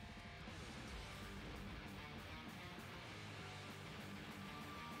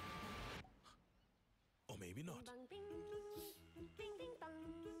 Or maybe not.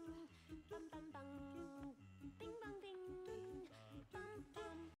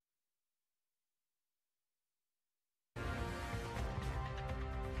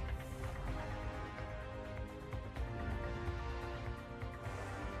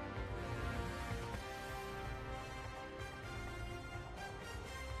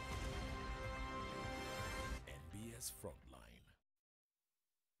 Frontline.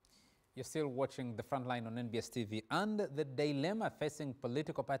 You're still watching the Frontline on NBS TV, and the dilemma facing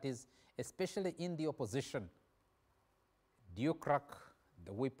political parties, especially in the opposition. Do you crack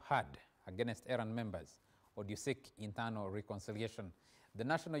the whip hard against errant members, or do you seek internal reconciliation? The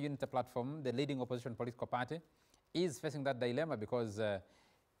National Unity Platform, the leading opposition political party, is facing that dilemma because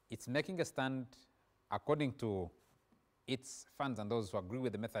it's making a stand according to its fans and those who agree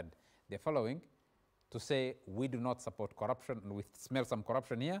with the method they're following, to say we do not support corruption and we smell some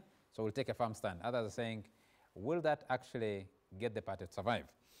corruption here, so we'll take a firm stand. Others are saying, will that actually get the party to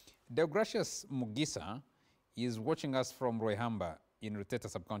survive? Deogracius Mugisa is watching us from Royhamba in Ruteta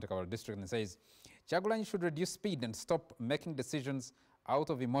Sub-County Kabaale District and says, Kyagulanyi should reduce speed and stop making decisions out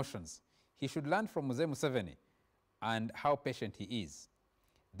of emotions. He should learn from Mzee Museveni and how patient he is.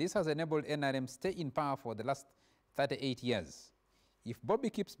 This has enabled NRM stay in power for the last 38 years. If Bobby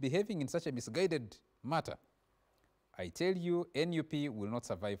keeps behaving in such a misguided matter, I tell you, NUP will not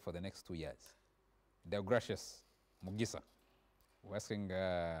survive for the next 2 years. Deogracius Mugisa, we're asking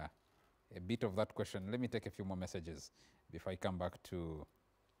a bit of that question. Let me take a few more messages before I come back to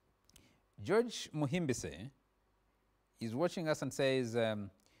George Muhimbise is watching us and says,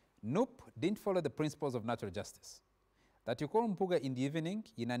 Nope didn't follow the principles of natural justice. That you call Mpuga in the evening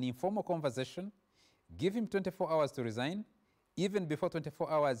in an informal conversation, give him 24 hours to resign, even before 24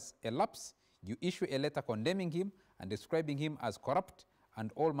 hours elapse, you issue a letter condemning him and describing him as corrupt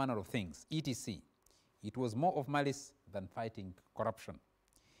and all manner of things, etc. It was more of malice than fighting corruption.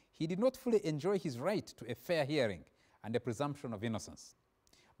 He did not fully enjoy his right to a fair hearing and a presumption of innocence.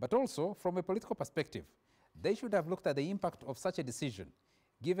 But also, from a political perspective, they should have looked at the impact of such a decision,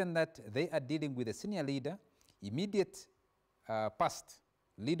 given that they are dealing with a senior leader, immediate past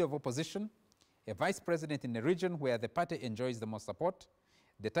leader of opposition, a vice president in a region where the party enjoys the most support.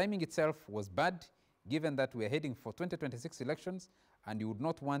 The timing itself was bad, given that we are heading for 2026 elections, and you would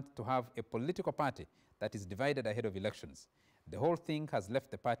not want to have a political party that is divided ahead of elections. The whole thing has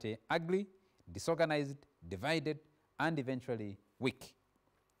left the party ugly, disorganized, divided, and eventually weak.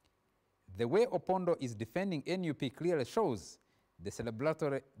 The way Opondo is defending NUP clearly shows the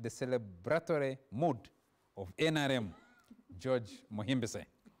celebratory mood of NRM, George Muhimbise,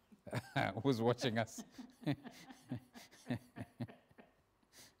 who's watching us.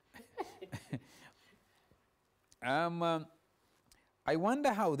 I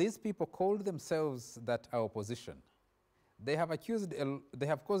wonder how these people called themselves that are opposition. They have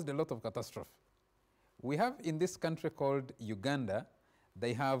caused a lot of catastrophe. We have in this country called Uganda,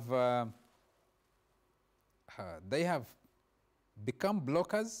 they have become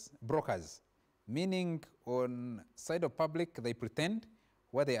brokers, meaning on side of public they pretend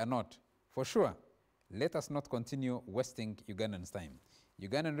what they are not. For sure, let us not continue wasting Ugandans' time.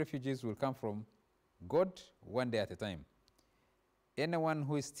 Ugandan refugees will come from God one day at a time. Anyone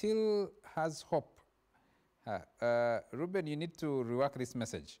who still has hope, Ruben, you need to rework this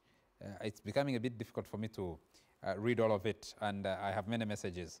message. It's becoming a bit difficult for me to read all of it, and I have many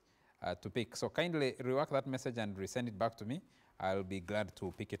messages to pick. So kindly rework that message and resend it back to me. I'll be glad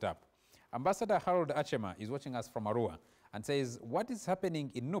to pick it up. Ambassador Harold Achema is watching us from Arua and says, what is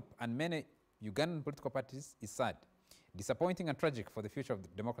happening in NUP and many Ugandan political parties is sad, disappointing and tragic for the future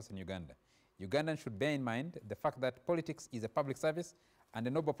of democracy in Uganda. Ugandans should bear in mind the fact that politics is a public service and a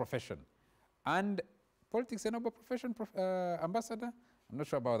noble profession. And politics is a noble profession, Ambassador? I'm not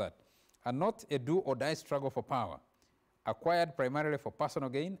sure about that. And not a do-or-die struggle for power, acquired primarily for personal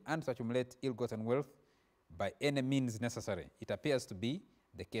gain and to accumulate ill-gotten wealth by any means necessary. It appears to be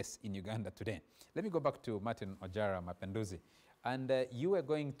the case in Uganda today. Let me go back to Martin Ojara Mapenduzi. And you were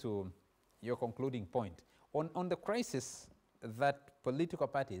going to your concluding point. On the crisis that political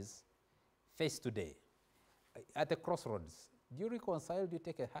parties face today, at the crossroads, do you reconcile, do you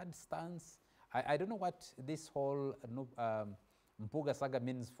take a hard stance? I don't know what this whole Mpuga saga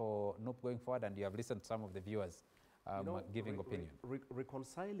means for NUP going forward, and you have listened to some of the viewers giving opinion.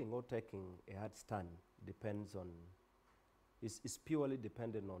 Reconciling or taking a hard stand depends on, is purely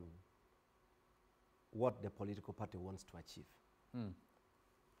dependent on what the political party wants to achieve. Mm.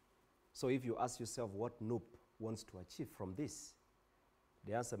 So if you ask yourself what NUP wants to achieve from this,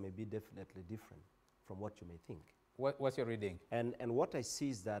 the answer may be definitely different from what you may think. What's your reading? And what I see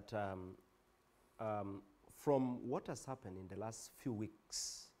is that from what has happened in the last few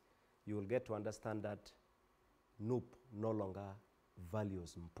weeks, you will get to understand that NUP no longer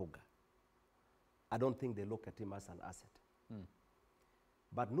values Mpuga. I don't think they look at him as an asset. Mm.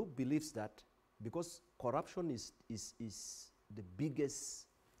 But NUP believes that because corruption is the biggest,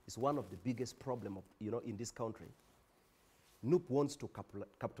 is one of the biggest problem of, in this country, NUP wants to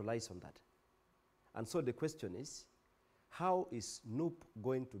capitalize on that. And so the question is, how is NUP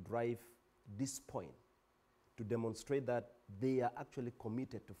going to drive this point to demonstrate that they are actually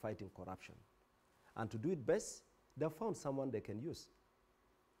committed to fighting corruption? And to do it best, they have found someone they can use.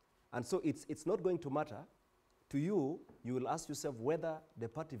 And so it's not going to matter. To you, you will ask yourself whether the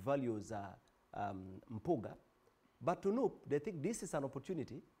party values Mpuga, but to NUP, they think this is an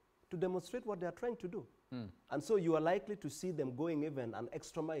opportunity to demonstrate what they are trying to do. Mm. And so you are likely to see them going even an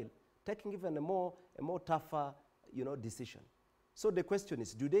extra mile, taking even a more tougher, decision. So the question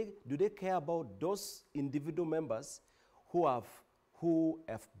is, do they care about those individual members who have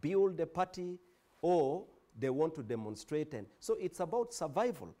built the party, or they want to demonstrate? And so it's about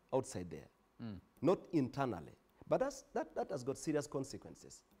survival outside there, not internally. But that has got serious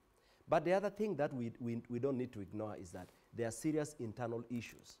consequences. But the other thing that we don't need to ignore is that there are serious internal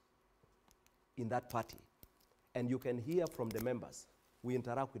issues in that party. And you can hear from the members. We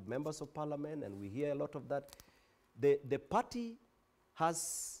interact with members of parliament, and we hear a lot of that. The party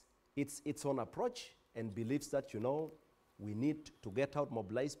has its own approach and believes that, we need to get out,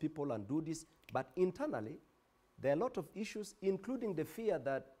 mobilize people and do this. But internally, there are a lot of issues, including the fear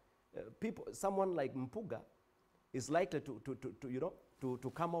that someone like Mpuga is likely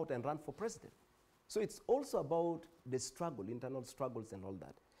to come out and run for president. So it's also about the struggle, internal struggles and all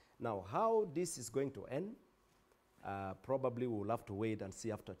that. Now, how this is going to end, probably we'll have to wait and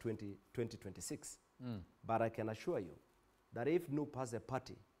see after 2026. Mm. But I can assure you that if NUP as a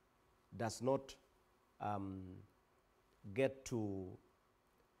party does not get to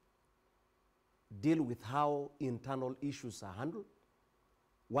deal with how internal issues are handled,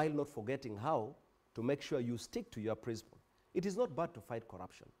 while not forgetting how to make sure you stick to your principle. It is not bad to fight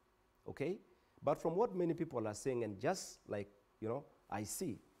corruption, okay? But from what many people are saying, and just like, you know, I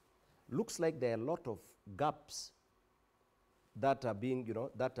see, looks like there are a lot of gaps that are being, you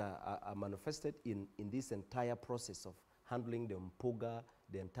know, that are manifested in this entire process of handling the Mpuga,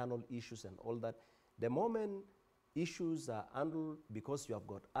 the internal issues and all that. The moment issues are handled because you have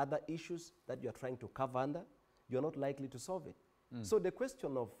got other issues that you are trying to cover under, you're not likely to solve it. So the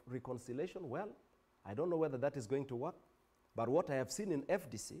question of reconciliation, well, I don't know whether that is going to work, but what I have seen in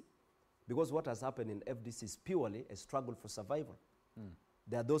FDC, because what has happened in FDC is purely a struggle for survival.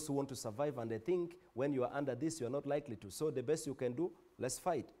 There are those who want to survive, and they think when you are under this, you are not likely to. So the best you can do, let's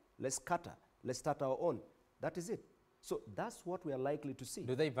fight, let's scatter, let's start our own. That is it. So that's what we are likely to see.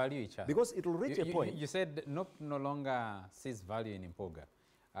 Do they value each other? Because it will reach a point. You said no longer sees value in Mpuga.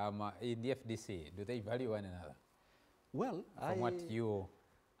 In the FDC, do they value one another? Well,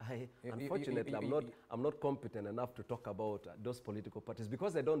 unfortunately, I'm not competent enough to talk about those political parties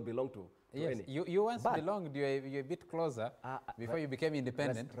because I don't belong to any. You once belonged, you're a bit closer before you became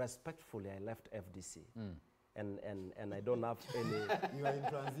independent. Respectfully, I left FDC. And I don't have any... You are in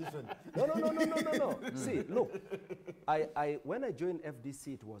transition. No. See, look, when I joined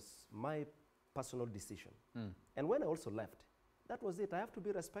FDC, it was my personal decision. And when I also left, that was it. I have to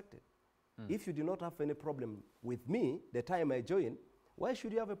be respected. If you do not have any problem with me the time I joined, why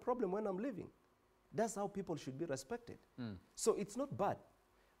should you have a problem when I'm leaving? That's how people should be respected. So it's not bad.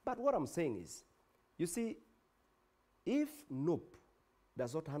 But what I'm saying is, you see, if NUP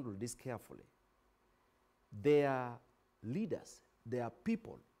does not handle this carefully, there are leaders, there are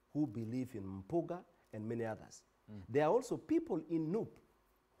people who believe in Mpuga and many others. There are also people in NUP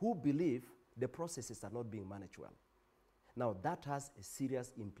who believe the processes are not being managed well. Now, that has a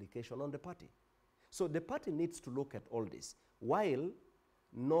serious implication on the party. So the party needs to look at all this while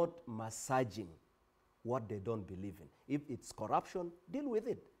not massaging what they don't believe in. If it's corruption, deal with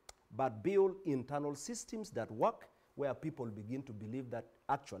it. But build internal systems that work where people begin to believe that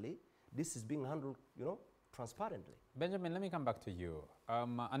actually this is being handled, you know, transparently. Benjamin, let me come back to you.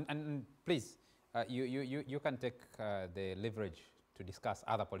 And please, you can take the leverage to discuss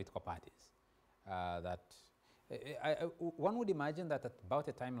other political parties. One would imagine that at about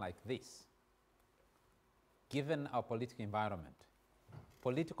a time like this, given our political environment,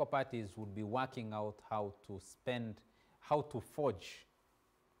 political parties would be working out how to forge,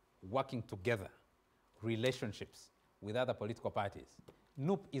 working together, relationships with other political parties.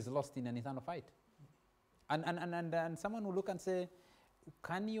 NUP is lost in an internal fight. And someone will look and say,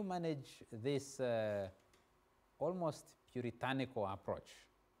 can you manage this almost puritanical approach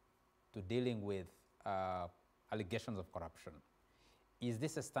to dealing with allegations of corruption? Is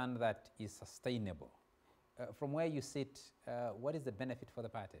this a stand that is sustainable? From where you sit, what is the benefit for the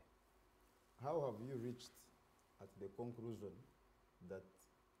party? How have you reached at the conclusion that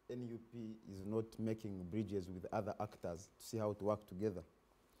NUP is not making bridges with other actors to see how to work together?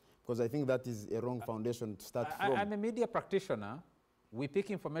 Because I think that is a wrong foundation to start from. I'm a media practitioner. We pick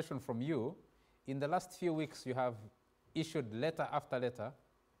information from you. In the last few weeks, you have issued letter after letter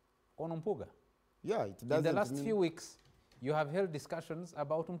on Mpuga. Yeah, it doesn't. In the last few weeks, you have held discussions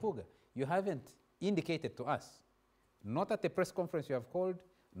about Mpuga. You haven't indicated to us, not at the press conference you have called,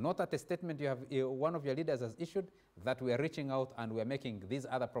 not at a statement you have, one of your leaders has issued, that we are reaching out and we are making this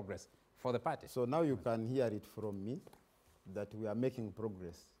other progress for the party. So now you can hear it from me that we are making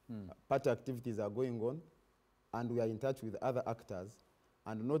progress. Party activities are going on, and we are in touch with other actors,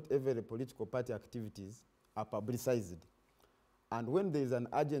 and not every political party activities are publicized. And when there is an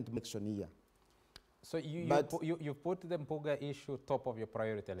urgent action here, so you put the Mpuga issue top of your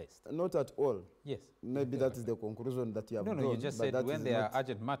priority list? Not at all. Yes. Maybe that is the conclusion that you have drawn. No, you just said when there are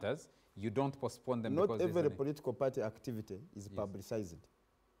urgent matters, you don't postpone them. Not every political party activity is publicized.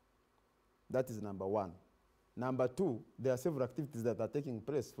 That is number one. Number two, there are several activities that are taking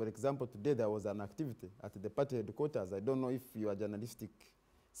place. For example, today there was an activity at the party headquarters. I don't know if your journalistic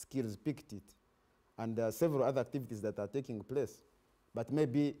skills picked it. And there are several other activities that are taking place. But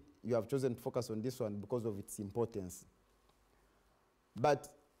maybe you have chosen to focus on this one because of its importance. But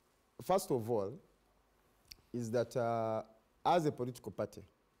first of all, is that as a political party,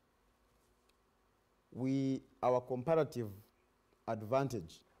 our comparative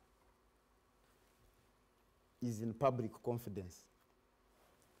advantage is in public confidence.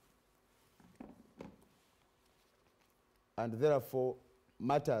 And therefore,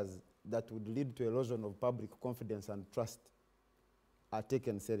 matters that would lead to erosion of public confidence and trust are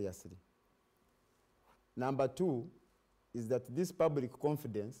taken seriously. Number two is that this public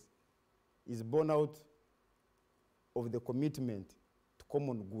confidence is born out of the commitment to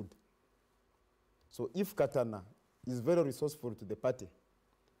common good. So if Katana is very resourceful to the party,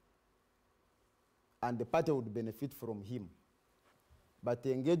 and the party would benefit from him, but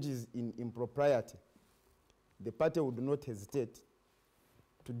he engages in impropriety, the party would not hesitate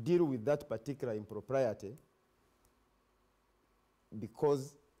to deal with that particular impropriety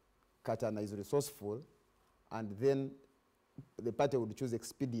because Katana is resourceful, and then the party would choose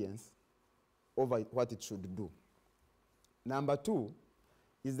expedience over what it should do. Number two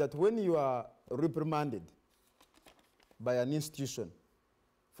is that when you are reprimanded by an institution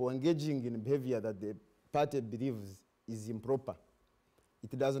for engaging in behavior that the party believes is improper,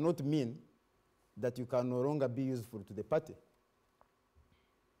 it does not mean that you can no longer be useful to the party.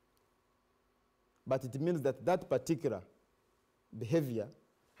 But it means that that particular behavior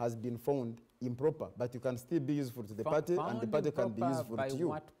has been found improper, but you can still be useful to the party, and the party can be useful to you.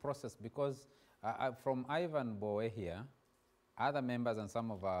 By what process? Because from Ivan Bowe here, other members and some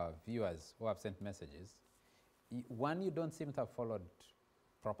of our viewers who have sent messages, one, you don't seem to have followed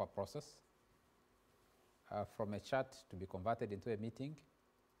proper process from a chat to be converted into a meeting,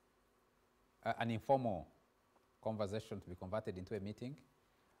 an informal conversation to be converted into a meeting,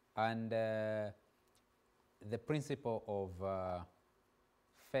 and the principle of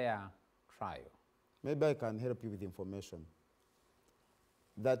fair trial. Maybe I can help you with information.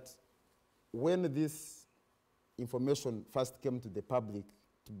 That when this information first came to the public,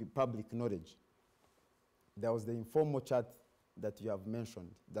 to be public knowledge, there was the informal chat that you have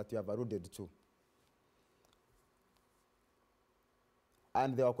mentioned, that you have alluded to.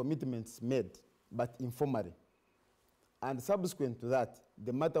 And there were commitments made, but informally. And subsequent to that,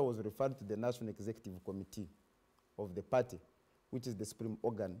 the matter was referred to the National Executive Committee of the party, which is the supreme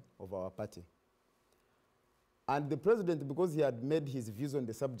organ of our party. And the president, because he had made his views on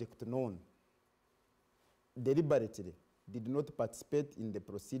the subject known, deliberately did not participate in the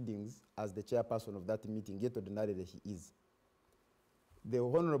proceedings as the chairperson of that meeting, yet ordinarily he is. The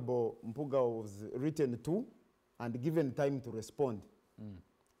Honorable Mpuga was written to and given time to respond.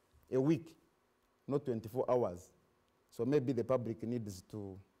 A week, not 24 hours. So maybe the public needs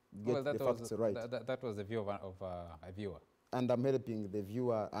to get the facts right. That was the view of a viewer. And I'm helping the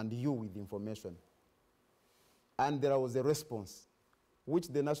viewer and you with information. And there was a response, which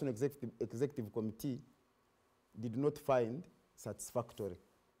the National Executive Committee did not find satisfactory.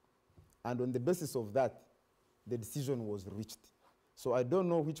 And on the basis of that, the decision was reached. So I don't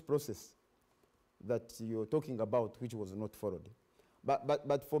know which process that you're talking about which was not followed.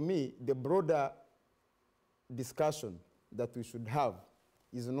 But for me, the broader discussion that we should have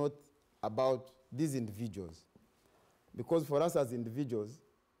is not about these individuals. Because for us as individuals,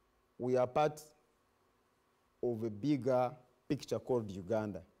 we are part of a bigger picture called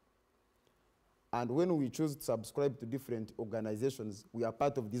Uganda. And when we choose to subscribe to different organizations, we are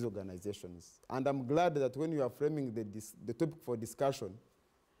part of these organizations. And I'm glad that when you are framing the topic for discussion,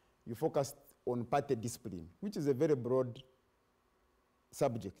 you focused on party discipline, which is a very broad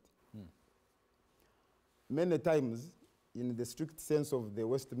subject. Many times, in the strict sense of the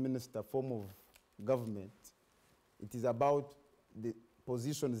Westminster form of government, it is about the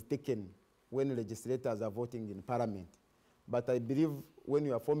positions taken when legislators are voting in parliament. But I believe when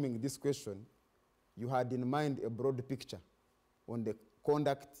you are forming this question, you had in mind a broad picture on the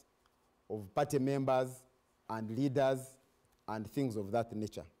conduct of party members and leaders and things of that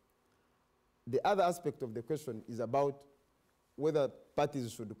nature. The other aspect of the question is about whether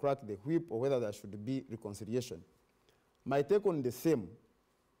parties should crack the whip or whether there should be reconciliation. My take on the same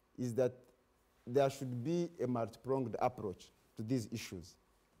is that there should be a multi-pronged approach to these issues.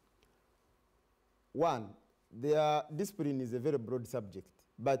 One, discipline is a very broad subject,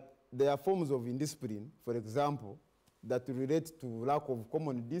 but there are forms of indiscipline, for example, that relate to lack of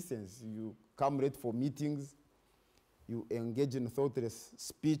common decency. You come late for meetings, you engage in thoughtless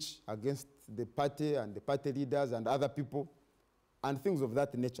speech against the party and the party leaders and other people, and things of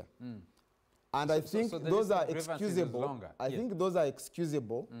that nature. And I think those are excusable. I think those are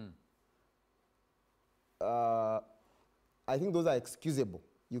excusable. I think those are excusable.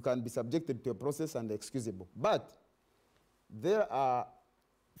 You can be subjected to a process and excusable. But there are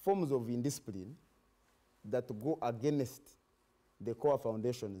forms of indiscipline that go against the core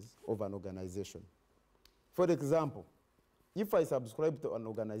foundations of an organization. For example, if I subscribe to an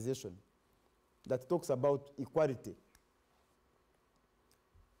organization that talks about equality,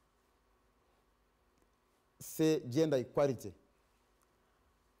 say gender equality,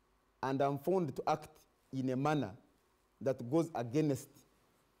 and I'm found to act in a manner that goes against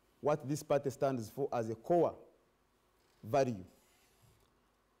what this party stands for as a core value,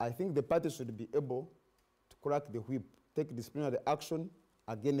 I think the party should be able to crack the whip, take disciplinary action,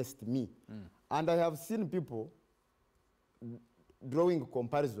 against me. And I have seen people drawing a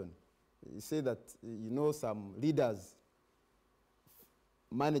comparison. You say that, you know, some leaders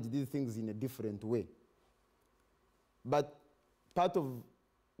manage these things in a different way. But part of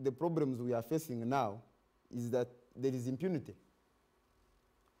the problems we are facing now is that there is impunity.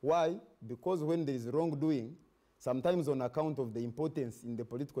 Why? Because when there is wrongdoing, sometimes on account of the importance in the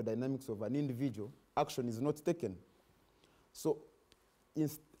political dynamics of an individual, action is not taken. So,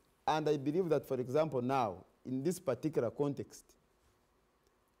 and I believe that, for example, now, in this particular context,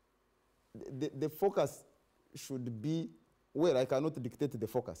 the focus should be, well, I cannot dictate the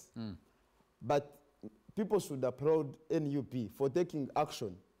focus, but people should applaud NUP for taking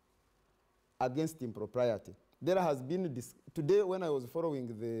action against impropriety. There has been this, today when I was following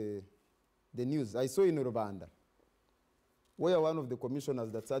the news, I saw in Rwanda, where one of the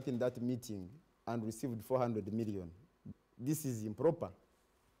commissioners that sat in that meeting and received 400 million. This is improper.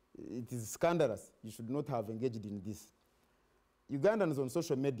 It is scandalous. You should not have engaged in this. Ugandans on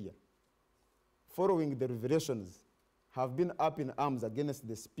social media, following the revelations, have been up in arms against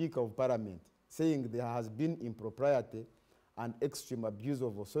the Speaker of Parliament, saying there has been impropriety and extreme abuse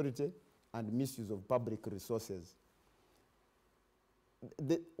of authority and misuse of public resources.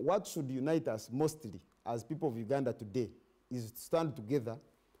 What should unite us mostly as people of Uganda today is to stand together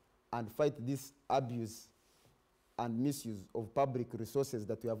and fight this abuse and misuse of public resources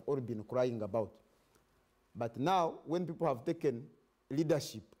that we have all been crying about. But now, when people have taken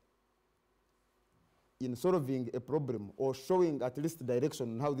leadership in solving a problem or showing at least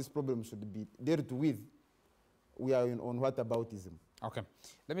direction on how this problem should be dealt with, we are on whataboutism. Okay.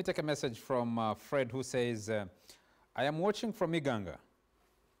 Let me take a message from Fred, who says, I am watching from Iganga.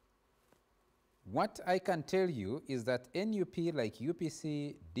 What I can tell you is that NUP, like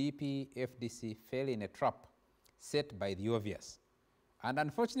UPC, DP, FDC, fell in a trap set by the obvious. And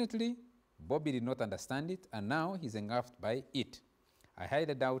unfortunately, Bobby did not understand it, and now he's engulfed by it. I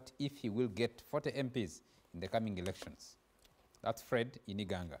highly doubt if he will get 40 MPs in the coming elections. That's Fred in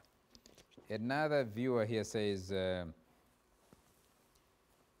Iganga. Another viewer here says, who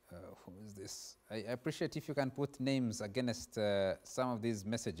is this? I appreciate if you can put names against some of these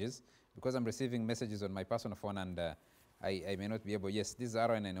messages, because I'm receiving messages on my personal phone and I may not be able. Yes, this is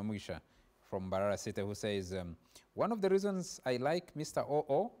Aaron and Omugisha from Barara City, who says, one of the reasons I like Mr.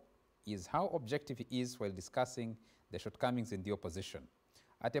 OO is how objective he is while discussing the shortcomings in the opposition.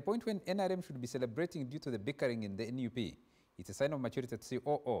 At a point when NRM should be celebrating due to the bickering in the NUP, it's a sign of maturity to see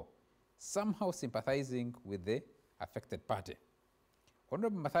OO somehow sympathizing with the affected party.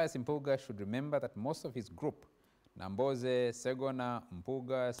 Honorable Matthias Mpuga should remember that most of his group, Namboze, Segona,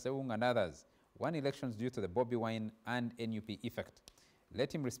 Mpuga, Seung, and others, won elections due to the Bobby Wine and NUP effect.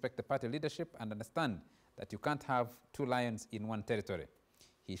 Let him respect the party leadership and understand that you can't have two lions in one territory.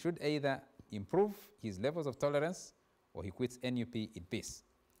 He should either improve his levels of tolerance or he quits NUP in peace.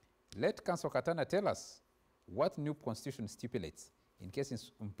 Let Councillor Katana tell us what new constitution stipulates in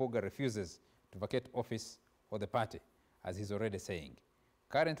case Mpuga refuses to vacate office or the party, as he's already saying.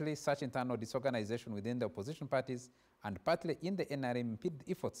 Currently, such internal disorganization within the opposition parties and partly in the NRM impede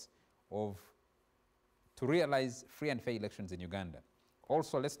efforts to realize free and fair elections in Uganda.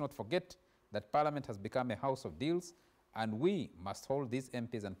 Also, let's not forget that Parliament has become a house of deals, and we must hold these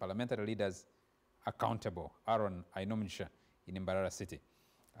MPs and parliamentary leaders accountable. Aaron Ainominsha in Mbarara City.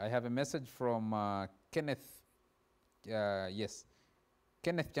 I have a message from Kenneth,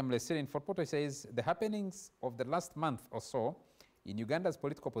 Kenneth Jamlesiri in Fort Portal. Says, the happenings of the last month or so in Uganda's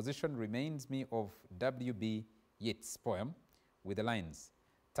political position reminds me of W.B. Yeats' poem with the lines,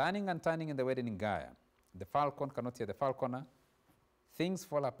 turning and turning in the wedding in Gaia, the falcon cannot hear the falconer, things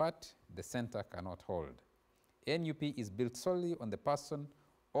fall apart, the center cannot hold. NUP is built solely on the person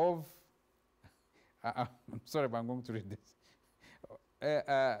of, I'm sorry, but I'm going to read this.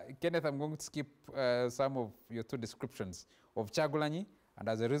 Kenneth, I'm going to skip some of your two descriptions of Chagulanyi, and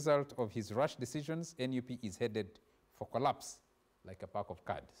as a result of his rash decisions, NUP is headed for collapse like a pack of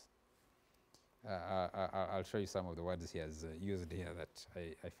cards. I'll show you some of the words he has used here that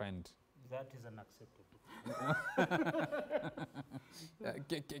I find. That is unacceptable.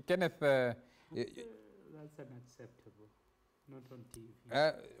 Kenneth. That's unacceptable. Not on TV.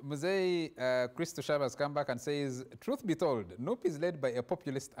 Muzei Christo Shaba has come back and says, truth be told, NUP is led by a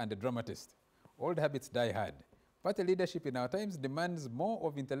populist and a dramatist. Old habits die hard. Party leadership in our times demands more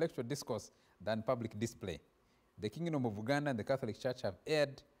of intellectual discourse than public display. The Kingdom of Uganda and the Catholic Church have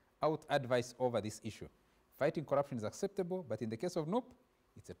aired out advice over this issue. Fighting corruption is acceptable, but in the case of NUP,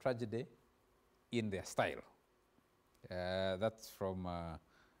 it's a tragedy in their style. That's from, I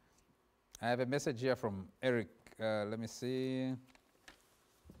have a message here from Eric. Let me see.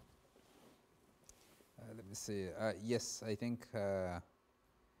 Let me see. Yes, I think the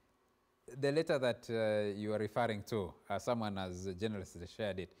letter that you are referring to, someone has generously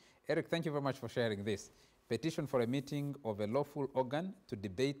shared it. Eric, thank you very much for sharing this. Petition for a meeting of a lawful organ to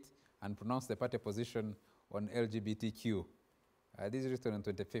debate and pronounce the party position on LGBTQ. This is written on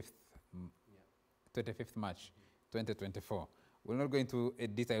 25th March 2024. We'll not go into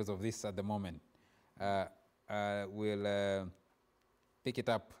details of this at the moment. We'll pick it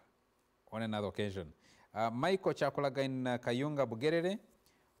up on another occasion. Michael Chakulaga in Kayunga, Bugerere.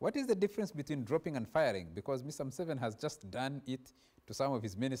 What is the difference between dropping and firing? Because Mr. Museveni has just done it to some of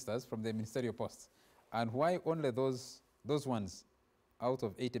his ministers from the ministerial posts. And why only those ones out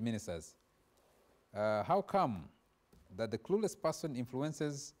of 80 ministers? How come that the clueless person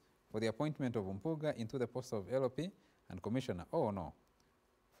influences for the appointment of Mpuga into the post of LOP and commissioner? Oh no,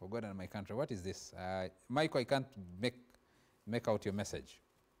 forgotten my country. What is this? Michael, I can't make out your message.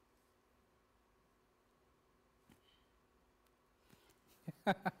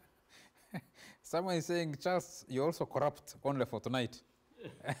 Someone is saying, Charles, you're also corrupt only for tonight.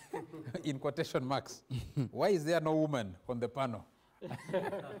 In quotation marks. Why is there no woman on the panel?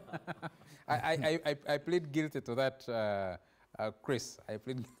 I plead guilty to that, Chris. I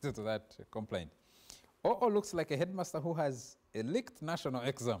plead guilty to that complaint. Oh, looks like a headmaster who has a leaked national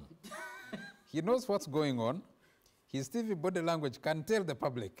exam. He knows what's going on. His TV body language can tell the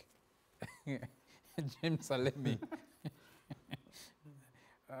public. James Salemi.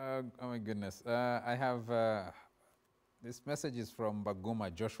 Oh my goodness. I have this message is from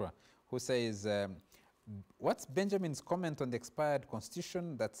Baguma Joshua, who says, what's Benjamin's comment on the expired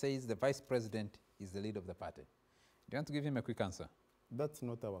constitution that says the vice president is the leader of the party? Do you want to give him a quick answer? That's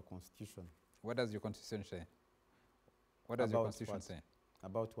not our constitution. What does your constitution say? What does your constitution say?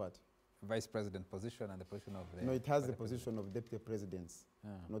 About what? Vice president position and the position of the... No, it has the position of deputy presidents,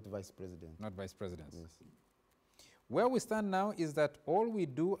 not vice president. Not vice presidents. Yes. Where we stand now is that all we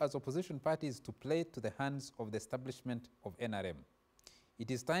do as opposition parties is to play to the hands of the establishment of NRM.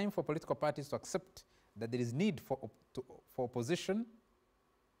 It is time for political parties to accept that there is need for opposition,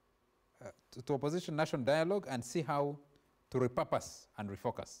 to opposition national dialogue and see how to repurpose and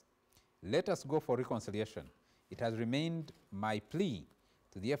refocus. Let us go for reconciliation. It has remained my plea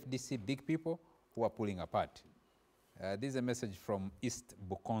to the FDC big people who are pulling apart. This is a message from East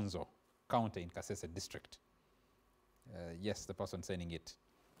Bukonzo County in Kasese District. Yes, the person sending it.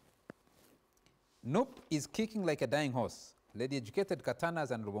 Nope is kicking like a dying horse. Let the educated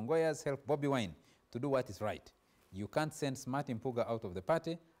Katanas and Rubongoyas help Bobby Wine to do what is right. You can't send smart Mpuga out of the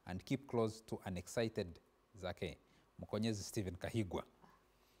party and keep close to an excited Zake. Mukonyezi Stephen Kahigwa.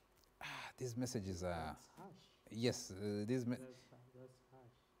 These messages are... Yes,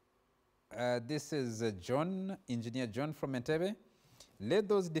 this is John, Engineer John from Entebbe. Let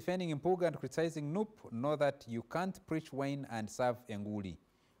those defending Mpuga and criticizing Noop know that you can't preach wine and serve Enguli.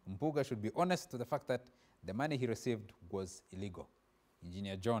 Mpuga should be honest to the fact that the money he received was illegal.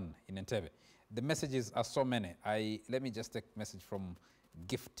 Engineer John in Entebbe. The messages are so many. Let me just take a message from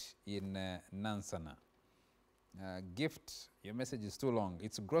Gift in Nansana. Gift, your message is too long.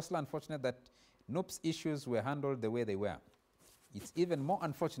 It's grossly unfortunate that Noop's issues were handled the way they were. It's even more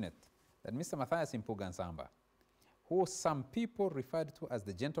unfortunate that Mr. Matthias Mpuga Nsamba, who some people referred to as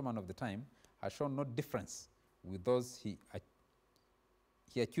the gentleman of the time, has shown no difference with those he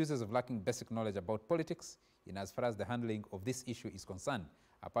accuses of lacking basic knowledge about politics in as far as the handling of this issue is concerned,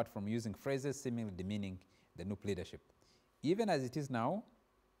 apart from using phrases seemingly demeaning the Noop leadership. Even as it is now,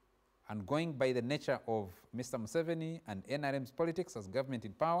 and going by the nature of Mr. Museveni and NRM's politics as government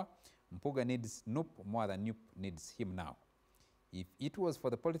in power, Mpuga needs Noop more than Noop needs him now. If it was for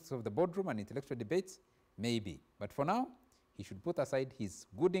the politics of the boardroom and intellectual debates, maybe. But for now, he should put aside his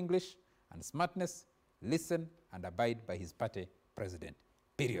good English and smartness, listen and abide by his party president.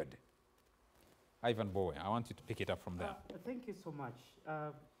 Period. Ivan Bowe, I want you to pick it up from there. Thank you so much.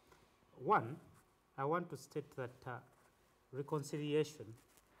 One, I want to state that reconciliation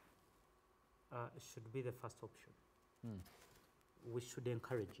should be the first option. We should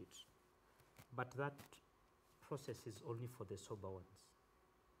encourage it. But that process is only for the sober ones.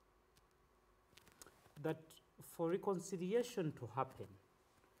 That for reconciliation to happen,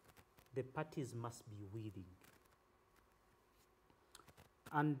 the parties must be willing.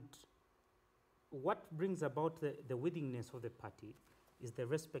 And what brings about the willingness of the party is the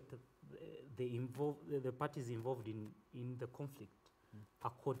respect that the parties involved in the conflict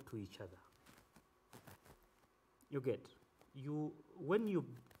accord to each other. You get, when you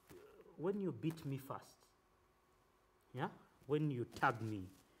beat me first, yeah, when you tag me,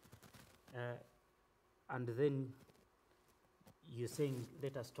 and then you're saying,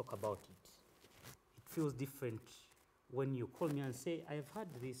 let us talk about it. It feels different when you call me and say, I've had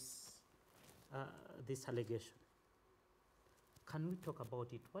this, this allegation. Can we talk about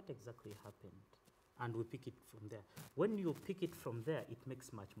it? What exactly happened? And we pick it from there. When you pick it from there, it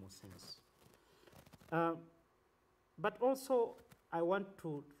makes much more sense. But also, I want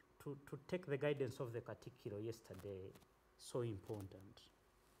to take the guidance of the Katikiro yesterday, so important,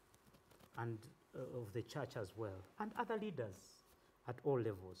 and of the church as well, and other leaders at all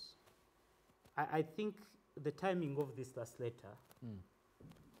levels. I think the timing of this last letter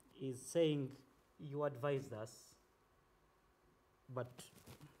is saying, you advised us, but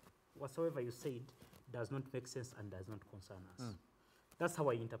whatsoever you said does not make sense and does not concern us. That's how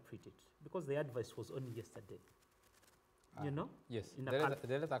I interpret it, because the advice was only yesterday. You know? Yes, the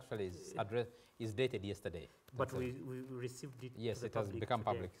letter actually is dated yesterday. But we received it. Yes, it has become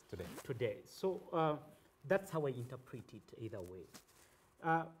public today. So that's how I interpret it either way.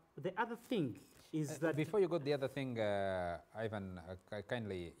 The other thing is that... Before you go the other thing, Ivan,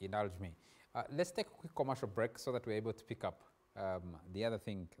 kindly indulge me. Let's take a quick commercial break so that we're able to pick up the other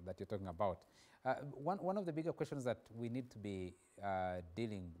thing that you're talking about. One of the bigger questions that we need to be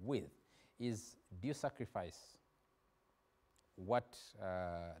dealing with is, do you sacrifice what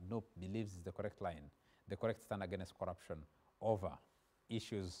NUP believes is the correct line, the correct stand against corruption, over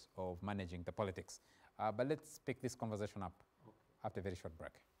issues of managing the politics? But let's pick this conversation up after a very short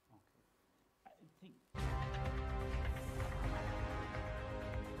break.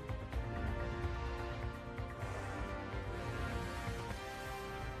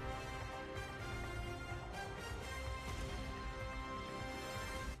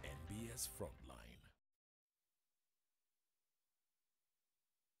 NBS Frontline.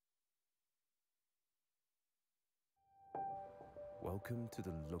 Welcome to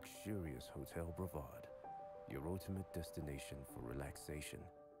the luxurious Hotel Brevard, your ultimate destination for relaxation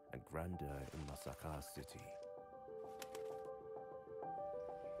and grandeur in Masaka City.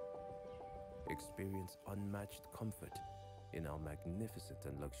 Experience unmatched comfort in our magnificent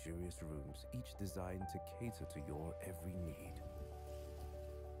and luxurious rooms, each designed to cater to your every need.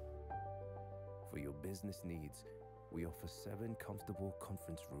 For your business needs, we offer 7 comfortable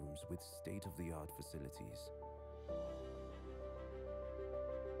conference rooms with state-of-the-art facilities.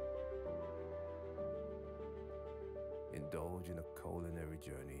 Indulge in a culinary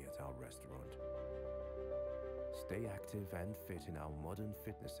journey at our restaurant. Stay active and fit in our modern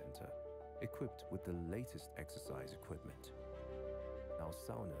fitness center, equipped with the latest exercise equipment. Our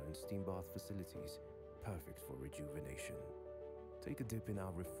sauna and steam bath facilities, perfect for rejuvenation. Take a dip in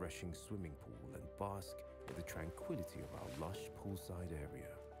our refreshing swimming pool and bask in the tranquility of our lush poolside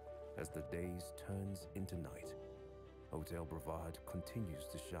area. As the days turns into night, Hotel Brevard continues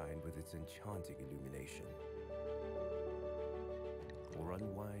to shine with its enchanting illumination. Or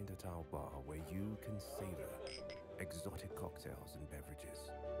unwind at our bar where you can savor exotic cocktails and beverages.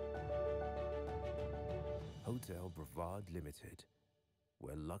 Hotel Brevard Limited,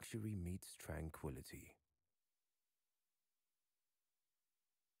 where luxury meets tranquility.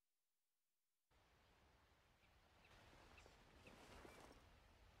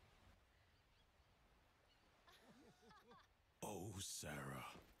 Oh, Sarah,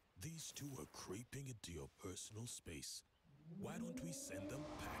 these two are creeping into your personal space. Why don't we send them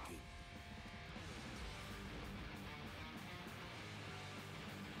packing?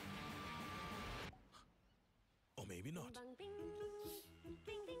 Or maybe not.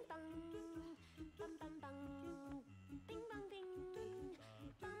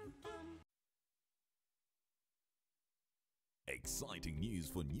 Exciting news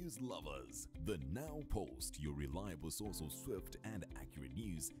for news lovers. The Now Post, your reliable source of swift and accurate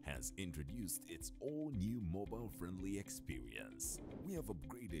news, has introduced its all-new mobile-friendly experience. We have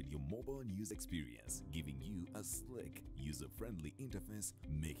upgraded your mobile news experience, giving you a slick, user-friendly interface,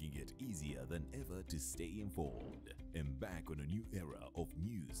 making it easier than ever to stay informed. Embark on a new era of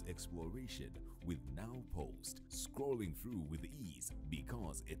news exploration with Now Post, scrolling through with ease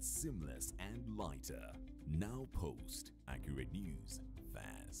because it's seamless and lighter. Now Post, accurate news,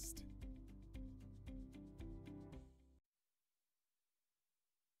 fast.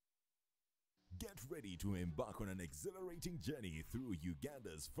 Get ready to embark on an exhilarating journey through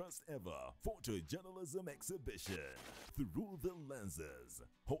Uganda's first ever photojournalism exhibition, Through the Lenses,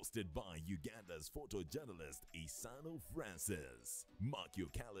 hosted by Uganda's photojournalist Isano Francis. Mark your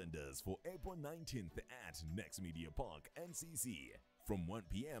calendars for April 19th at Next Media Park, NCC, from 1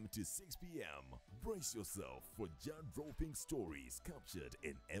 p.m. to 6 p.m. Brace yourself for jaw-dropping stories captured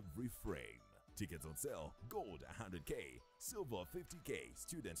in every frame. Tickets on sale: gold 100K, silver 50K,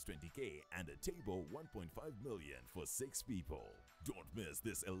 students 20K, and a table 1.5 million for 6 people. Don't miss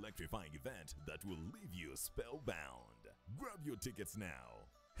this electrifying event that will leave you spellbound. Grab your tickets now.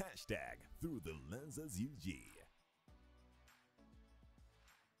 Hashtag through the lenses UG.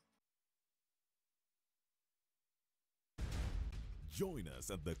 Join us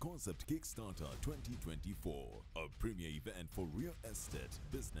at the Concept Kickstarter 2024, a premier event for real estate,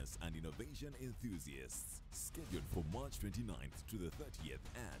 business and innovation enthusiasts. Scheduled for March 29th to the 30th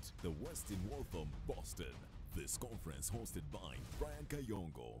at the Westin Waltham, Boston. This conference, hosted by Brian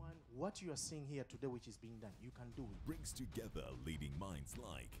Kayongo, what you are seeing here today, which is being done, you can do it. brings together leading minds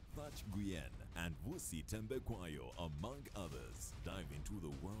like Thach Guyen and Vusi Tembekwayo, among others. Dive into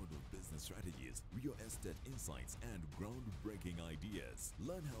the world of business strategies, real estate insights, and groundbreaking ideas.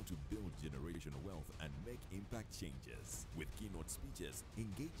 Learn how to build generational wealth and make impact changes. With keynote speeches,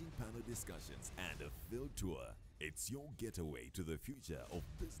 engaging panel discussions, and a field tour. It's your getaway to the future of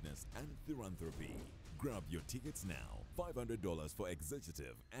business and philanthropy. Grab your tickets now. $500 for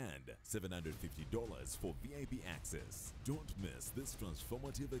executive and $750 for VIP access. Don't miss this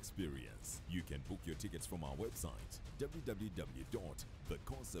transformative experience. You can book your tickets from our website,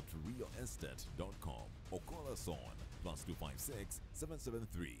 www.theconceptrealestate.com, or call us on +256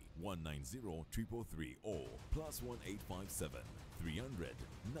 773 190 333 or +1857 300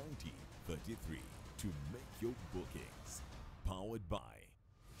 90 33 to make your bookings. Powered by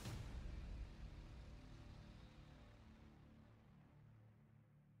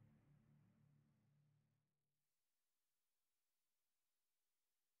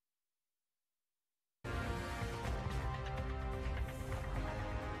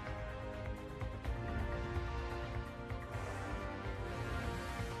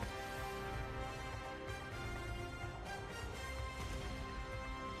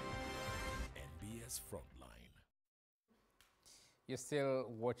Frontline. You're still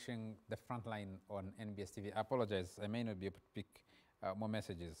watching the Frontline on NBS TV. I apologize, I may not be able to pick more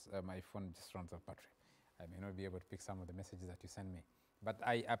messages. My phone just runs out of battery. I may not be able to pick some of the messages that you send me. But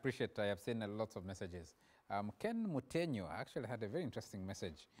I appreciate, I have seen lots of messages. Ken Mutenyo actually had a very interesting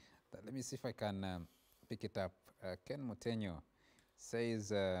message. Let me see if I can pick it up. Ken Mutenyo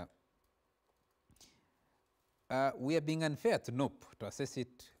says, we are being unfair to NUP to assess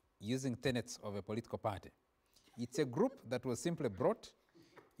it using tenets of a political party. It's a group that was simply brought.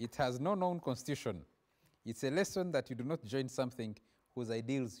 It has no known constitution. It's a lesson that you do not join something whose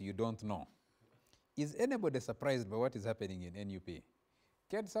ideals you don't know. Is anybody surprised by what is happening in NUP?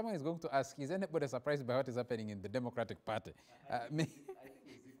 Ken, someone is going to ask, is anybody surprised by what is happening in the Democratic Party? Me. I think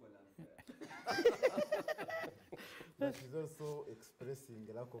it's equally unfair. But he's also expressing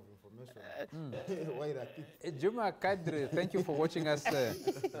a lack of information. Why Juma Kadri, thank you for watching us.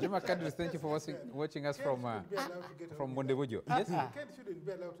 Juma Kadri, thank you for watching us from Mondevujo. Yes? Ken shouldn't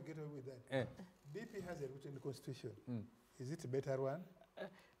be allowed to get away with that. DP has a written constitution. Is it a better one?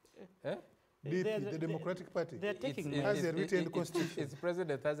 DP, the Democratic Party, has a written constitution. Its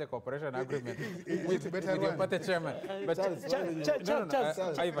president has a cooperation agreement with your party chairman. But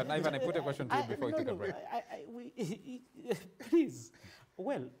Ivan, I put a question to you before we take a break. Please.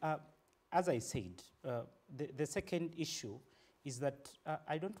 Well, as I said, the second issue is that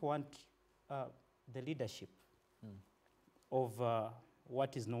I don't want the leadership of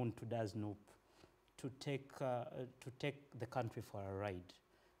what is known today as NUP to take the country for a ride,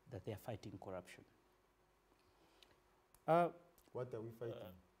 that they are fighting corruption. What are we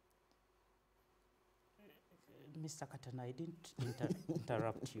fighting? Mr. Katana, I didn't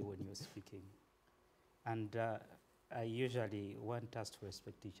interrupt you when you were speaking. And I usually want us to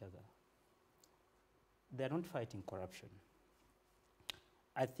respect each other. They're not fighting corruption.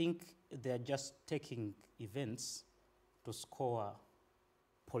 I think they're just taking events to score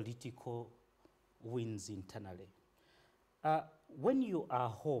political wins internally. When you are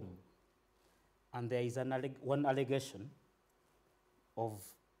home and there is one allegation of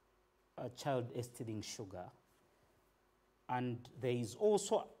a child stealing sugar, and there is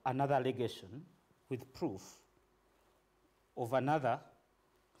also another allegation with proof of another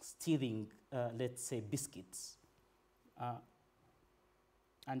stealing, let's say, biscuits,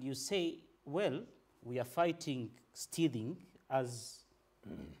 and you say, well, we are fighting stealing as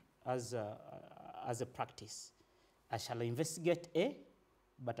a practice. I shall investigate A,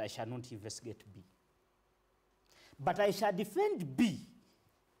 but I shall not investigate B. But I shall defend B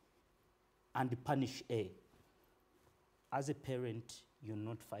and punish A. As a parent, you're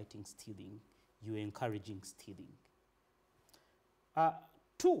not fighting stealing, you're encouraging stealing.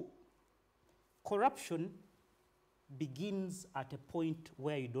 2, corruption begins at a point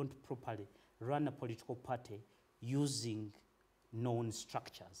where you don't properly run a political party using known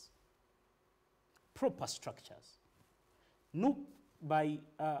structures, proper structures. NUP by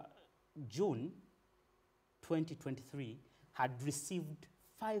June 2023 had received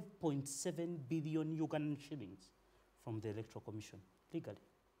 5.7 billion Ugandan shillings from the Electoral Commission legally.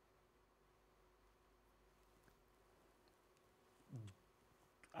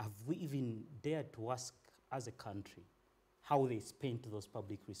 Have we even dared to ask as a country how they spent those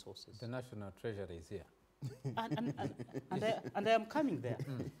public resources? The National Treasury is here. and I am coming there.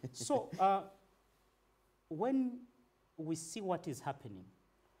 So when we see what is happening,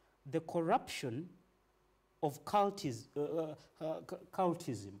 the corruption of cultism,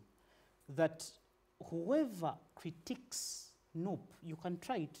 that whoever critiques NUP, you can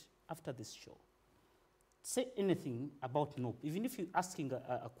try it after this show. Say anything about NUP, even if you're asking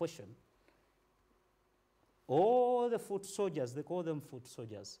a question. All the foot soldiers, they call them foot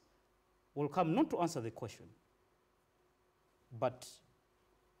soldiers, will come not to answer the question, but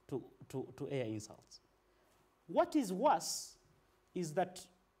to air insults. What is worse is that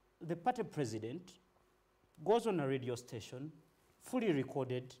the party president goes on a radio station, fully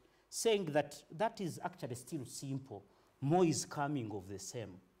recorded, saying that that is actually still simple. More is coming of the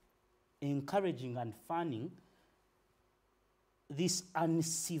same, encouraging and fanning this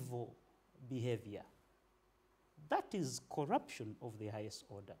uncivil behavior. That is corruption of the highest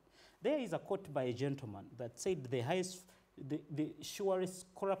order. There is a quote by a gentleman that said the surest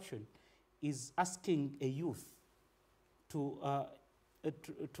corruption is asking a youth to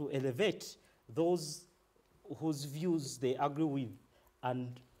elevate those whose views they agree with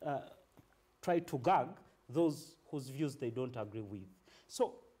and try to gag those whose views they don't agree with.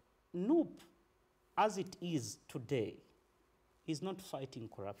 So NUP, as it is today, is not fighting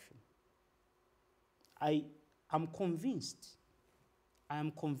corruption. I am convinced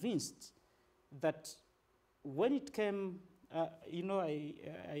that when it came,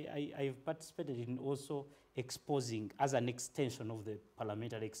 I've participated in also exposing, as an extension of the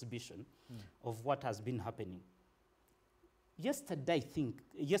parliamentary exhibition, of what has been happening. Yesterday,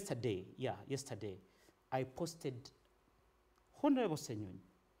 I posted Honorable Senyonyi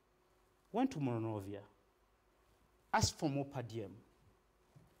went to Monrovia, asked for more per diem,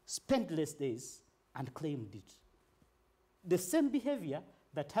 spent less days, and claimed it. The same behavior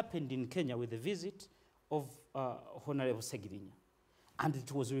that happened in Kenya with the visit of Honorable Segirinya. And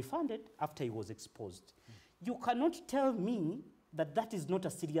it was refunded after he was exposed. You cannot tell me that that is not a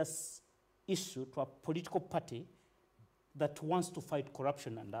serious issue to a political party that wants to fight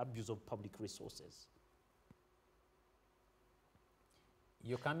corruption and abuse of public resources.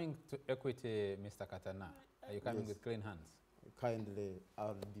 You're coming to equity, Mr. Katana. Are you coming with clean hands? Kindly,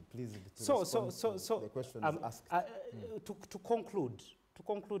 I'll be pleased to respond to the questions asked. To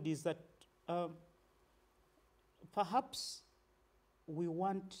conclude is that perhaps we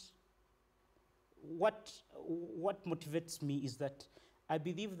want, what motivates me is that I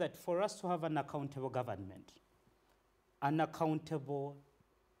believe that for us to have an accountable government, an accountable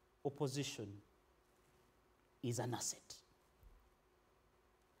opposition is an asset.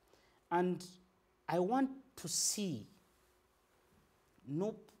 And I want to see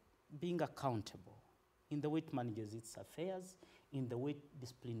NUP being accountable in the way it manages its affairs, in the way it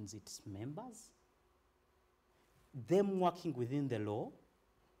disciplines its members, them working within the law,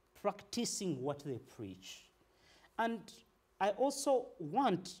 practicing what they preach. And I also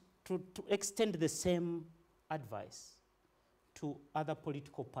want to extend the same advice to other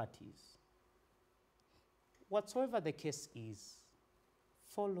political parties. Whatsoever the case is,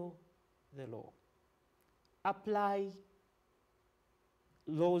 follow the law. Apply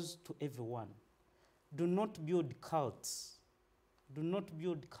laws to everyone. Do not build cults. Do not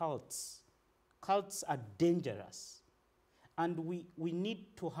build cults. Cults are dangerous. And we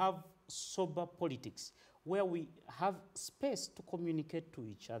need to have sober politics where we have space to communicate to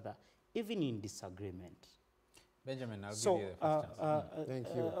each other, even in disagreement. Benjamin, I'll give you the first chance. Thank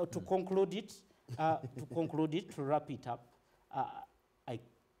you. To conclude it, to wrap it up, I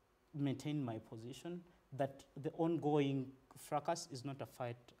maintain my position that the ongoing fracas is not a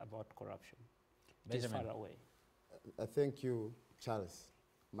fight about corruption. It is far away. Thank you, Charles.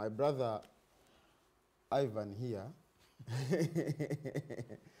 My brother Ivan here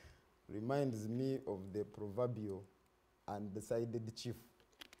reminds me of the proverbial undecided chief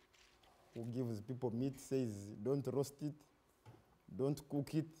who gives people meat, says, don't roast it, don't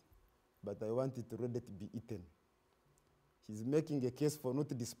cook it, but I want it ready to be eaten. He's making a case for not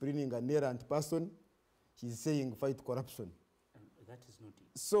disciplining an errant person. He's saying fight corruption. That is not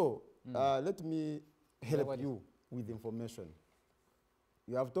it. So let me help you with information.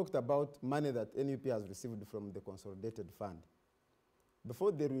 You have talked about money that NUP has received from the consolidated fund.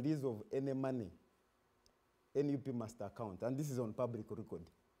 Before the release of any money, NUP must account, and this is on public record.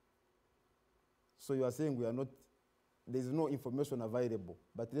 So you are saying we are not, there is no information available,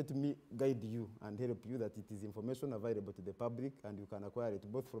 but let me guide you and help you that it is information available to the public and you can acquire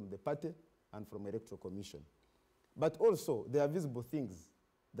it both from the party and from Electoral Commission. But also, there are visible things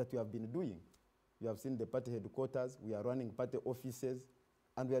that we have been doing. You have seen the party headquarters, we are running party offices,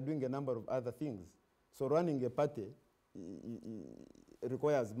 and we are doing a number of other things. So running a party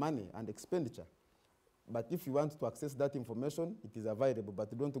requires money and expenditure. But if you want to access that information, it is available.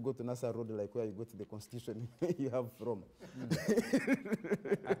 But don't go to Nasser Road like where you go to the Constitution you have from.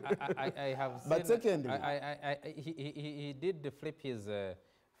 I have seen. But secondly, he did flip his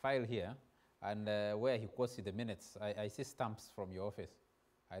file here, and where he quotes the minutes, I see stamps from your office.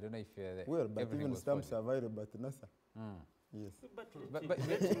 I don't know if well, but even stamps are available at Nasser. Yes. But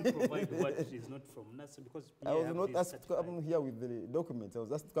let him provide what is not from NASA, because I was not asked to come here with the documents. I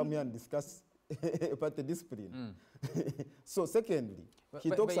was asked to come here and discuss party discipline. So secondly, he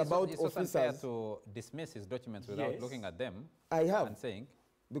talks about officers. It's unfair to dismiss his documents without looking at them. I have. And saying.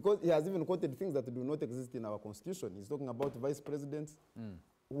 Because he has even quoted things that do not exist in our constitution. He's talking about vice presidents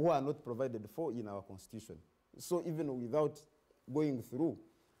who are not provided for in our constitution. So even without going through,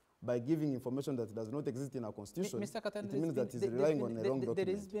 by giving information that does not exist in our constitution, Mr. Katana, it means that he's relying on a wrong document.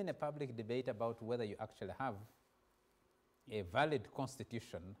 There has been a public debate about whether you actually have a valid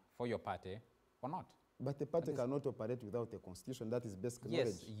constitution for your party or not. But the party cannot operate without a constitution. That is basic knowledge.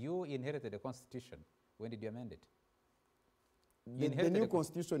 Yes, you inherited a constitution. When did you amend it? The new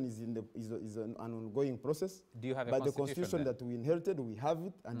constitution is an ongoing process. Do you have a constitution? But the constitution then? that we inherited, we have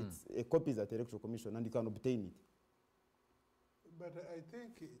it, and it's a copy is at the Electoral Commission, and you can obtain it. But I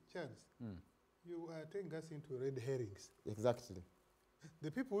think, Charles, you are taking us into red herrings. Exactly. The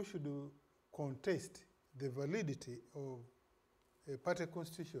people who should contest the validity of a party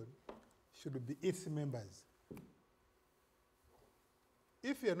constitution should be its members.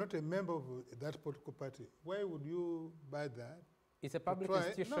 If you are not a member of that political party, why would you buy that? It's a public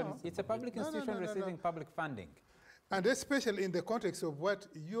institution. No. It's a public institution receiving public funding. And especially in the context of what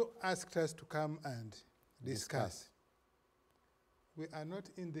you asked us to come and discuss. We are not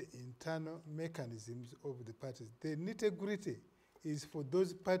in the internal mechanisms of the parties. The nitty-gritty is for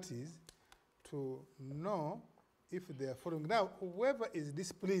those parties to know if they are following. Now, whoever is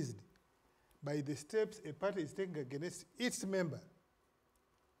displeased by the steps a party is taking against its member,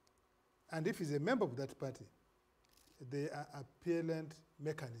 and if he's a member of that party, they are appealant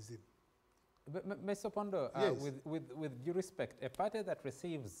mechanism. But Mr. Pondo, yes. with due respect, a party that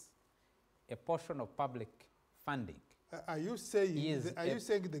receives a portion of public funding, are you saying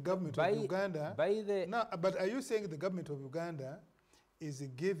the government of Uganda? No, but are you saying the government of Uganda is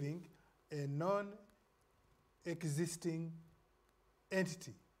giving a non-existing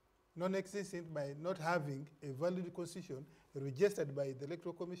entity, non-existing by not having a valid constitution registered by the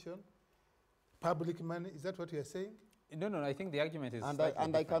Electoral Commission, public money? Is that what you are saying? No, I think the argument is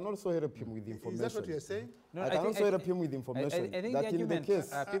and I can also help him with information. Is that what you are saying? No, I can also help him with information. I think that the argument in the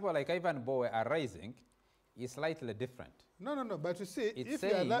case people like Ivan Bowe are raising is slightly different. No, but you see, if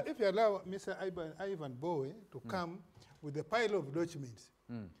you allow Mr. Ivan Bowe to come with a pile of documents,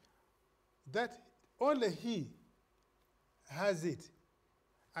 that only he has it,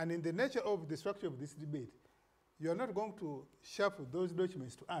 and in the nature of the structure of this debate, you are not going to shuffle those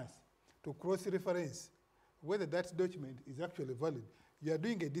documents to us to cross-reference whether that document is actually valid. You are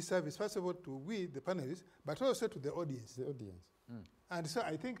doing a disservice, first of all, to we, the panelists, but also to the audience. The audience. And so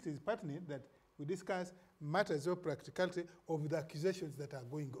I think it is pertinent that we discuss matters of practicality of the accusations that are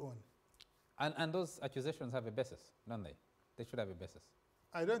going on. And those accusations have a basis, don't they? They should have a basis.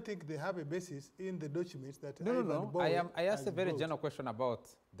 I don't think they have a basis in the documents that No. I asked a very general question about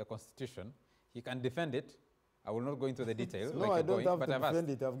the Constitution. He can defend it. I will not go into the details. No, I don't have to defend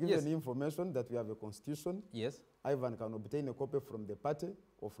it. I've given information that we have a constitution. Yes. Ivan can obtain a copy from the party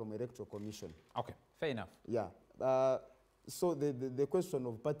or from Electoral Commission. Okay, fair enough. Yeah. So the question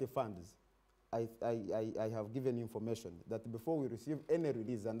of party funds, I have given information that before we receive any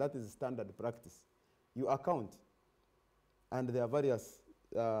release, and that is standard practice, you account, and there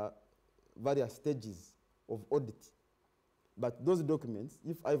are various stages of audit. But those documents,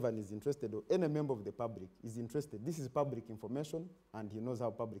 if Ivan is interested or any member of the public is interested, this is public information and he knows how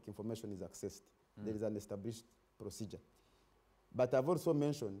public information is accessed. There is an established procedure. But I've also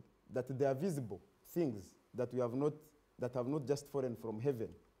mentioned that there are visible things that we have not just fallen from heaven.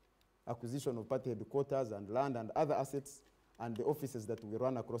 Acquisition of party headquarters and land and other assets and the offices that we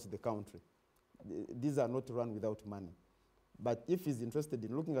run across the country. These are not run without money. But if he's interested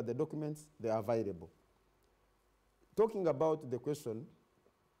in looking at the documents, they are available. Talking about the question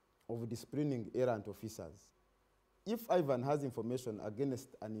of disciplining errant officers, if Ivan has information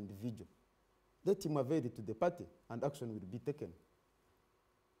against an individual, let him avail it to the party and action will be taken.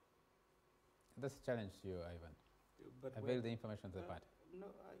 That's a challenge to you, Ivan. But avail the information to the party. No,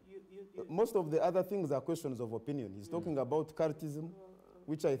 most of the other things are questions of opinion. He's talking about cultism,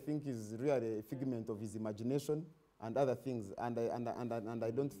 which I think is really a figment of his imagination and other things. And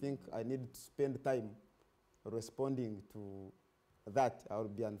I don't think I need to spend time responding to that. I will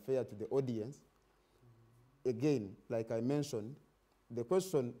be unfair to the audience. Again, like I mentioned, the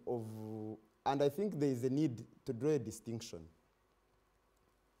question of, and I think there is a need to draw a distinction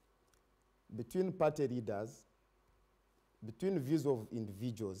between party leaders, between views of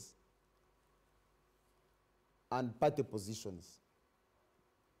individuals, and party positions.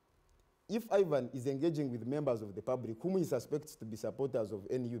 If Ivan is engaging with members of the public whom he suspects to be supporters of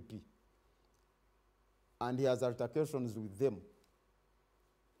NUP, and he has altercations with them,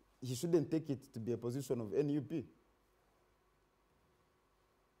 he shouldn't take it to be a position of NUP.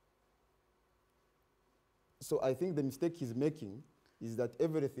 So I think the mistake he's making is that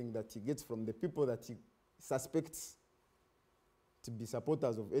everything that he gets from the people that he suspects to be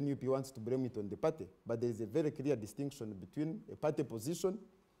supporters of NUP wants to blame it on the party. But there is a very clear distinction between a party position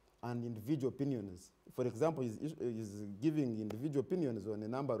and individual opinions. For example, he's giving individual opinions on a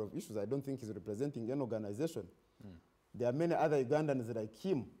number of issues. I don't think he's representing an organization. There are many other Ugandans like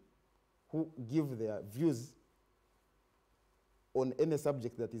him who give their views on any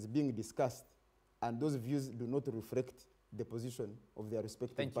subject that is being discussed, and those views do not reflect the position of their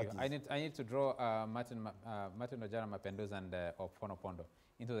respective parties. Thank you. I need to draw Martin Ojara Mapinduzi and Ofwono Opondo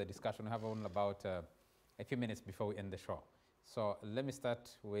into the discussion. We have only about a few minutes before we end the show. So let me start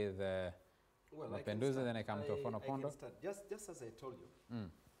with Mapinduzi, then I come to Ofwono Opondo. Just as I told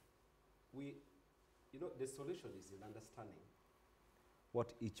you, the solution is in understanding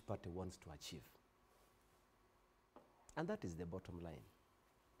what each party wants to achieve. And that is the bottom line.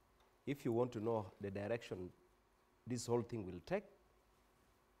 If you want to know the direction this whole thing will take,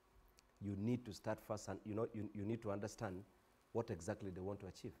 you need to start first, and you need to understand what exactly they want to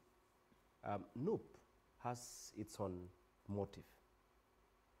achieve. NUP has its own motive.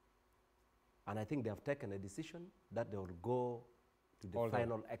 And I think they have taken a decision that they will go to the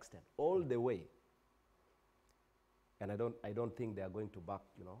final extent, all the way. And I don't think they are going to back,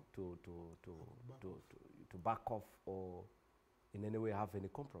 to back off or in any way have any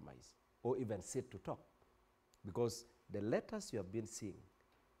compromise or even sit to talk. Because the letters you have been seeing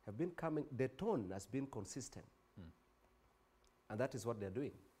have been coming, the tone has been consistent. And that is what they're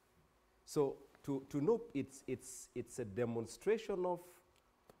doing. So to NUP, it's a demonstration of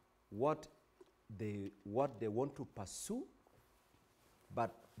what they want to pursue,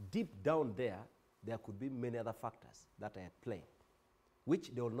 but deep down there could be many other factors that are at play,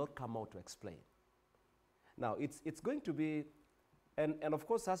 which they will not come out to explain. Now, it's going to be, and of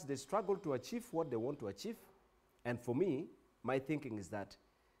course, as they struggle to achieve what they want to achieve, and for me, my thinking is that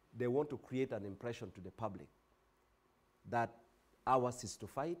they want to create an impression to the public that ours is to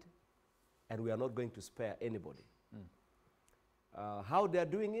fight, and we are not going to spare anybody. How they are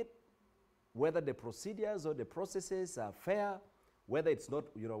doing it, whether the procedures or the processes are fair, whether it's not,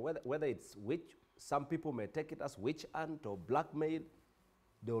 whether it's some people may take it as witch hunt or blackmail,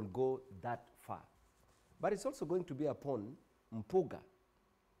 they will go that far. But it's also going to be upon Mpuga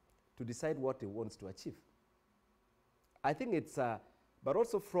to decide what he wants to achieve. I think it's, but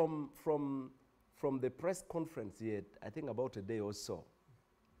also from the press conference here, I think about a day or so,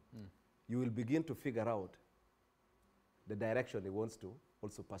 you will begin to figure out the direction he wants to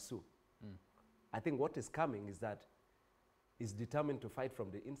also pursue. I think what is coming is that he's determined to fight from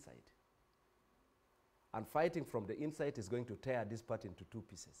the inside. And fighting from the inside is going to tear this party into two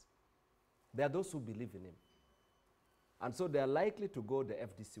pieces. There are those who believe in him. And so they are likely to go the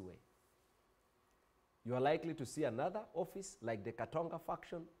FDC way. You are likely to see another office like the Katonga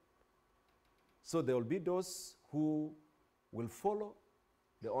faction. So there will be those who will follow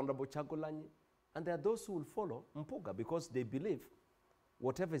the Honorable Chagulanyi, and there are those who will follow Mpuga because they believe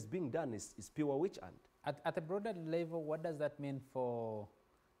whatever is being done is pure witch hunt. At a broader level, what does that mean for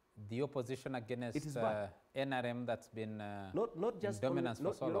the opposition against NRM that's been not just in dominance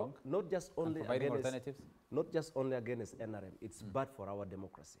for so long? Not just only providing alternatives? Not just only against NRM. It's bad for our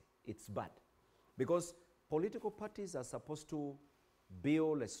democracy. It's bad. Because political parties are supposed to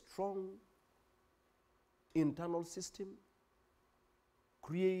build a strong internal system,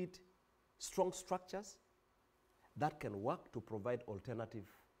 create strong structures that can work to provide alternative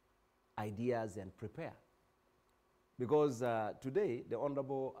ideas and prepare. Because today, the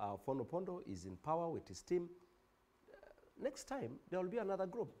Honorable Fono Pondo is in power with his team. Next time, there will be another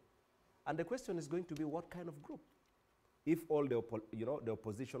group. And the question is going to be what kind of group? If all the, the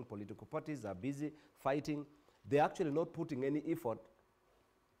opposition political parties are busy fighting, they're actually not putting any effort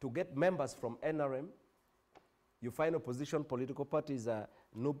to get members from NRM. You find opposition political parties,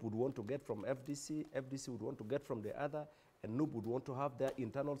 NUP would want to get from FDC, FDC would want to get from the other, and NUP would want to have their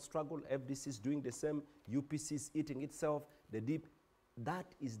internal struggle. FDC is doing the same, UPC is eating itself, the deep. That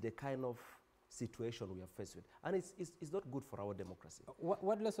is the kind of situation we are faced with. And it's not good for our democracy.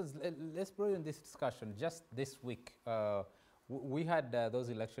 What lessons, let's broaden this discussion. Just this week, we had those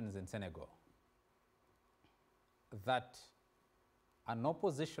elections in Senegal that an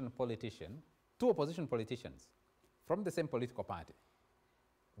opposition politician, two opposition politicians from the same political party,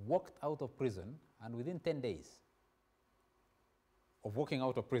 walked out of prison, and within 10 days of walking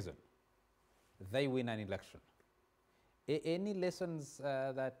out of prison, they win an election. Any lessons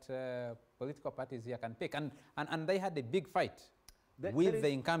that political parties here can pick? And they had a big fight with the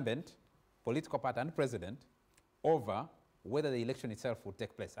incumbent political party and president over whether the election itself would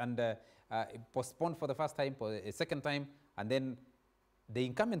take place. And postponed for the first time, for a second time, and then the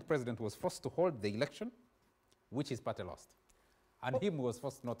incumbent president was forced to hold the election, which his party lost. And him was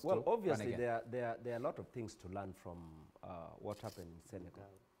forced not to run again. Well, obviously, there are a lot of things to learn from what happened in Senegal.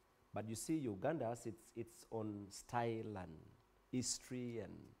 But you see, Uganda has its own style and history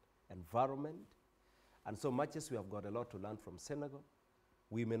and environment. And so much as we have got a lot to learn from Senegal,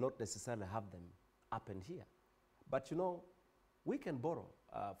 we may not necessarily have them happen here. But you know, we can borrow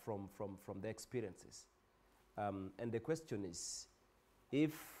from the experiences. And the question is,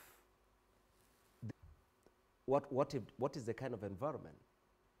 what is the kind of environment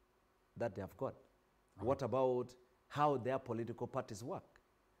that they have got? What about how their political parties work?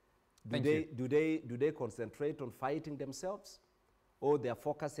 Do they concentrate on fighting themselves, or they are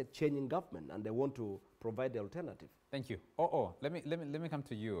focused at changing government and they want to provide the alternative? Thank you. Let me come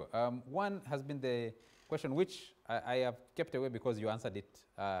to you. One has been the question which I have kept away because you answered it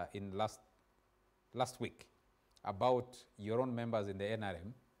in last week about your own members in the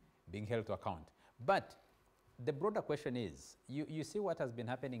NRM being held to account. But the broader question is, you see what has been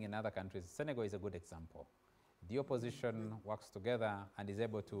happening in other countries. Senegal is a good example. The opposition works together and is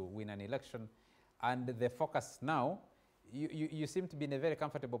able to win an election. And the focus now, you seem to be in a very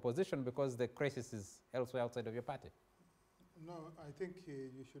comfortable position because the crisis is elsewhere outside of your party. No, I think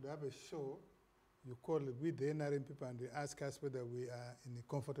you should have a show. You call with the NRM people and they ask us whether we are in a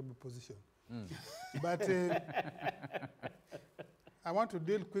comfortable position. But I want to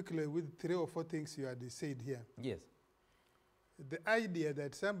deal quickly with 3 or 4 things you had said here. Yes. The idea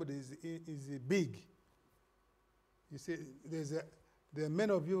that somebody is big. You see, there are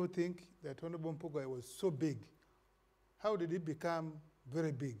many of you who think that Honorable Mpogwa was so big. How did he become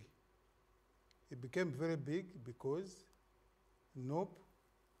very big? He became very big because NOP,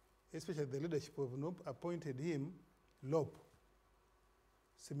 especially the leadership of NOP, appointed him LOP.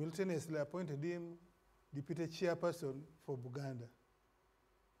 Simultaneously appointed him deputy chairperson for Buganda.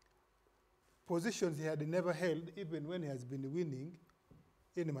 Positions he had never held, even when he has been winning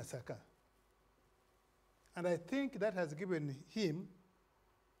in Masaka. And I think that has given him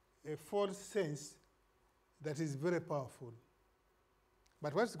a false sense that is very powerful.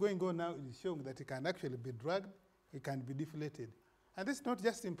 But what's going on now is showing that he can actually be dragged, he can be deflated. And this is not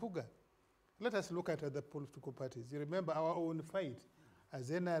just in Puga. Let us look at other political parties. You remember our own fight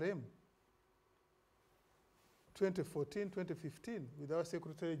as NRM, 2014, 2015, with our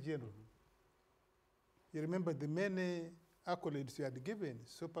Secretary General. You remember the many accolades you had given,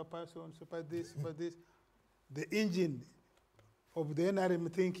 super person, super this, super this. The engine of the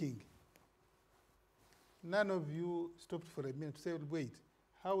NRM thinking. None of you stopped for a minute to say, wait,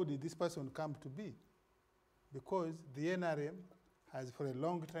 how did this person come to be? Because the NRM has for a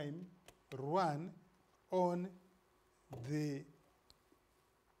long time run on the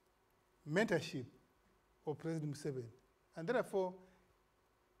mentorship of President Museveni. And therefore,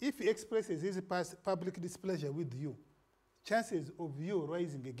 if he expresses his public displeasure with you, chances of you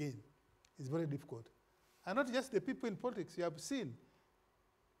rising again is very difficult. And not just the people in politics, you have seen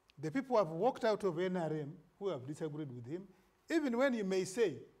the people who have walked out of NRM who have disagreed with him, even when you may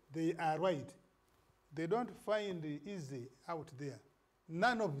say they are right, they don't find it easy out there.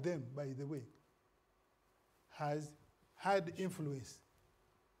 None of them, by the way, has had influence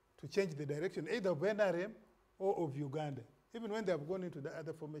to change the direction either of NRM or of Uganda, even when they have gone into the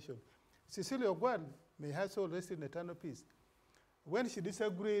other formation. Cecilia Ogwal, may her soul rest in eternal peace. When she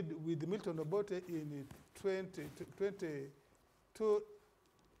disagreed with Milton Obote in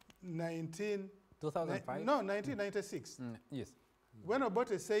 2019 2005? No, 1996. Yes. When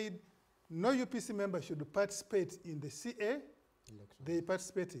Obote said no UPC member should participate in the CA, they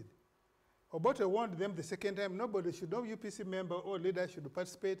participated. Obote warned them the second time, no UPC member or leader should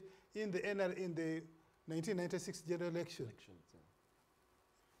participate in the 1996 general election.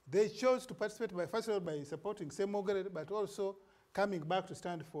 They chose to participate first of all by supporting Semogere, but also coming back to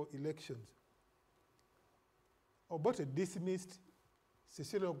stand for elections. Obote dismissed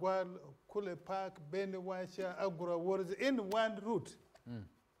Cecil Ogwal, Kule Park, Ben Wacha, Agura Wars in one route.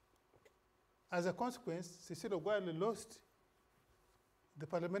 As a consequence, Cecil Ogwal lost the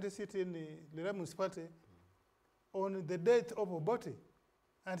parliamentary seat in the Lira municipality on the death of Obote,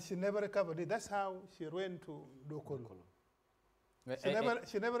 and she never recovered it. That's how she went to Dokolo.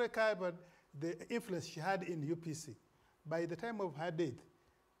 She never recovered the influence she had in UPC. By the time of her death,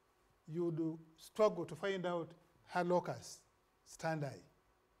 you would struggle to find out her locus, stand I.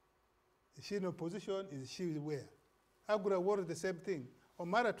 Is she in opposition? Is she where? Agura was the same thing.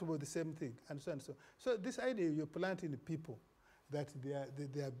 Omara Tubo the same thing, and so on and so on. So this idea you're planting people that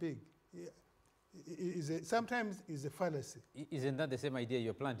they are big, sometimes is a fallacy. Isn't that the same idea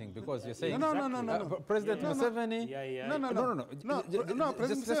you're planting? Because you're saying no. President Museveni. No.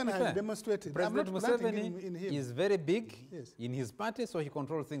 President Museveni has demonstrated. President Museveni is very big in his party, so he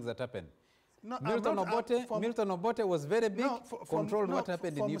controls things that happen. No, Milton Obote was very big, controlled what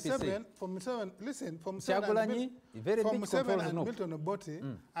happened in UPC. From Chagulanyi, very big, controls and Milton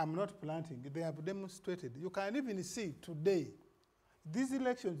Obote, I'm not planting. They have demonstrated. You can even see today, these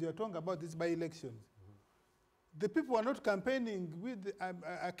elections you're talking about, these by-elections, the people are not campaigning with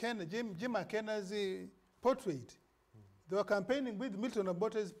Jim Akena's portrait. They were campaigning with Milton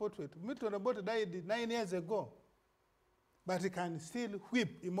Obote's portrait. Milton Obote died 9 years ago, but he can still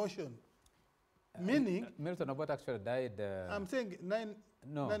whip emotion. Meaning, Milton Obote actually died. I'm saying nine.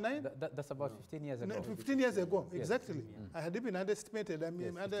 That's about 15 years ago. 15 years ago, exactly. I had even underestimated. I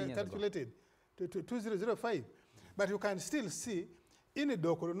mean, calculated to 2005. But you can still see in a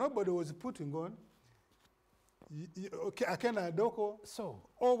Dokoro, nobody was putting on Akena Doko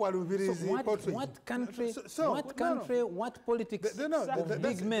or Walubiri's portrait. What country? What politics?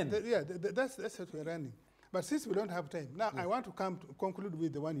 Big men. That's what we're running. But since we don't have time, now I want to conclude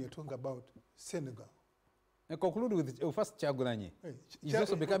with the one you're talking about, Senegal. Conclude with first Chagulanyi. He's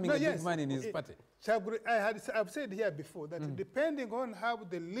also becoming a big man in his party. I've said here before that depending on how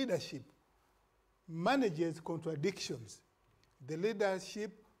the leadership manages contradictions, the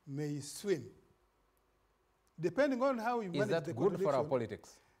leadership may swim. Depending on how you manage the contradiction, good for our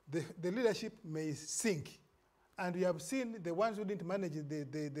politics? The leadership may sink. And we have seen the ones who didn't manage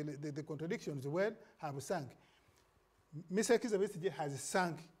the contradictions well have sunk. Mr. Kizza Besigye has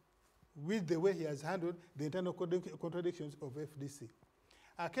sunk with the way he has handled the internal contradictions of FDC.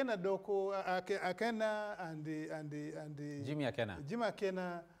 Akena Doko, Akena and Jimmy Akena. Jimmy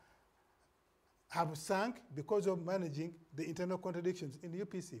Akena have sunk because of managing the internal contradictions in the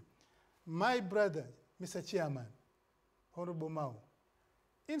UPC. My brother, Mr. Chairman, Honorable Mao,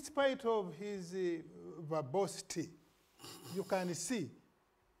 in spite of his verbosity, you can see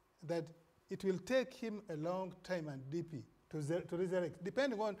that it will take him a long time and DP to resurrect,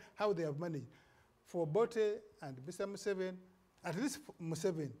 depending on how they have managed. For Bote and Mr. Museveni, at least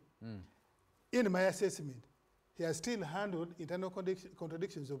Museveni, in my assessment, he has still handled internal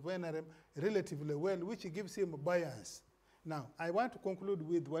contradictions of NRM relatively well, which gives him bias. Now, I want to conclude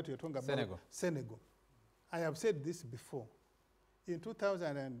with what you're talking about. Senegal. I have said this before. In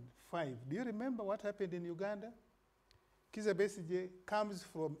 2005, do you remember what happened in Uganda? Kizza Besigye comes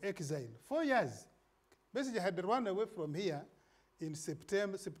from exile. 4 years. Besigye had run away from here in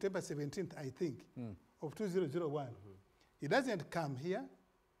September 17th, I think, of 2001. He doesn't come here.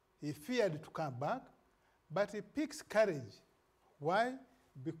 He feared to come back, but he picks courage. Why?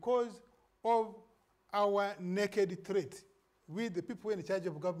 Because of our naked threat with the people in charge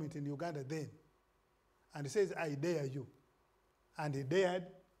of government in Uganda then. And he says, I dare you. And he dared.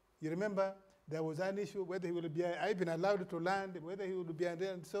 You remember, there was an issue whether he will be even allowed to land, whether he would be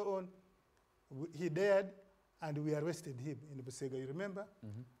and so on. He dared, and we arrested him in Busega. You remember?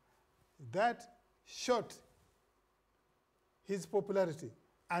 That shot his popularity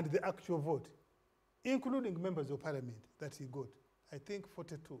and the actual vote, including members of parliament that he got. I think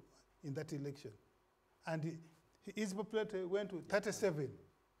 42 in that election. And his popularity went to 37.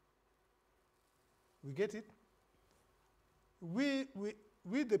 We get it? We,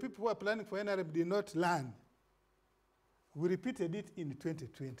 the people who are planning for NRM, did not learn. We repeated it in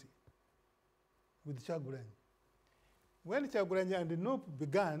 2020 with Chagulanyi. When Chagulanyi and the NOP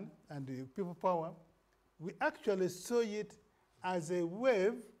began, and the People Power, we actually saw it as a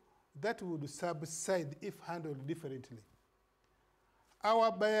wave that would subside if handled differently.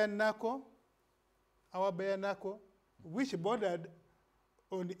 Our Bayanako, which bordered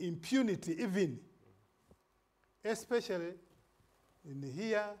on impunity even, especially in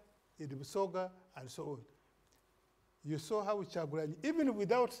here, in Busoga, and so on. You saw how Kyagulanyi, even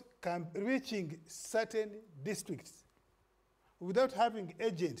without reaching certain districts, without having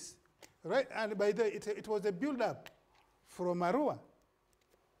agents, right? And by the way, it was a build-up from Arua.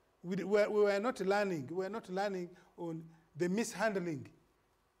 We were not learning. We were not learning on the mishandling.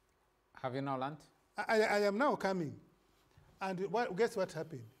 Have you now learned? I am now coming. And guess what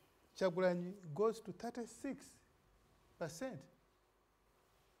happened? Kyagulanyi goes to 36%.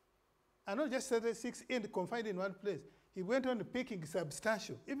 And not just 36 confined in one place. He went on picking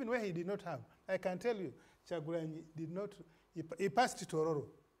substantial, even where he did not have. I can tell you, Kyagulanyi did not, he passed Tororo,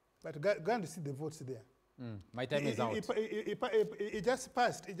 but go and see the votes there. My time is out. He just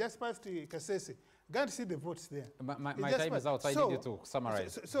passed Kasese. Go and see the votes there. My time is out, so I need you to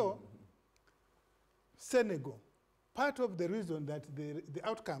summarize. So Senegal, part of the reason that the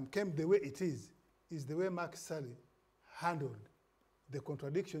outcome came the way it is the way Macky Sall handled the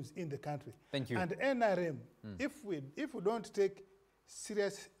contradictions in the country. Thank you. And NRM, if we don't take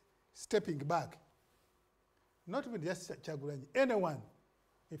serious stepping back, not even just Kyagulanyi, anyone,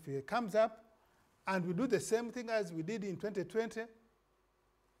 if he comes up and we do the same thing as we did in 2020,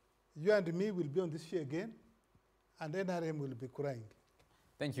 you and me will be on this show again, and NRM will be crying.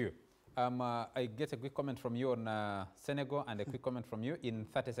 Thank you. I get a quick comment from you on Senegal and a quick comment from you in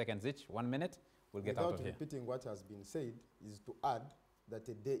 30 seconds each, 1 minute. We'll get out of here. Without repeating what has been said, is to add that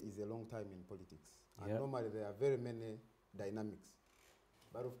a day is a long time in politics. And normally there are very many dynamics.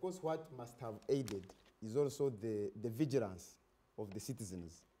 But of course what must have aided is also the vigilance of the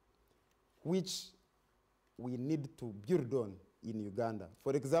citizens, which we need to build on in Uganda.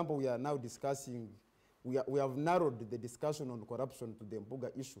 For example, we are now discussing, we have narrowed the discussion on corruption to the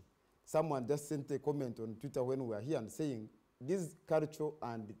Mpuga issue. Someone just sent a comment on Twitter when we were here and saying, these cultural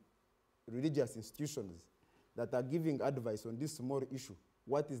and religious institutions that are giving advice on this small issue,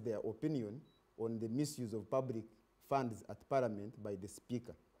 what is their opinion on the misuse of public funds at Parliament by the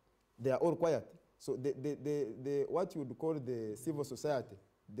Speaker? They are all quiet. So what you would call the civil society,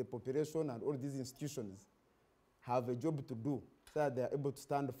 the population and all these institutions have a job to do so that they are able to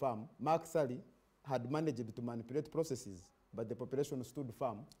stand firm. Macky Sall had managed to manipulate processes, but the population stood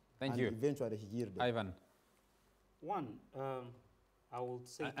firm. Thank you. Eventually he yielded. Ivan. One, I will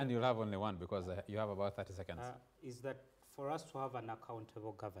say... And you'll have only one because you have about 30 seconds. Is that for us to have an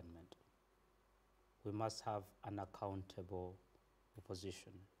accountable government, we must have an accountable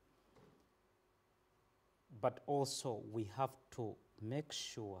opposition. But also we have to make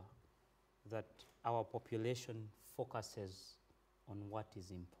sure that our population focuses on what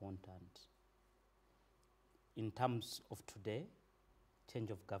is important. In terms of today,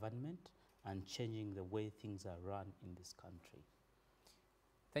 change of government and changing the way things are run in this country.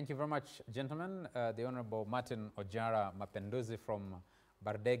 Thank you very much, gentlemen. The Honorable Martin Ojara Mapenduzi from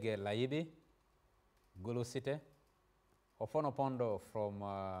Bardege Laibi, Gulu City, Ofono Pondo from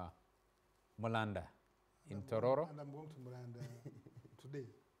Mulanda in Tororo. And I'm going to Mulanda today.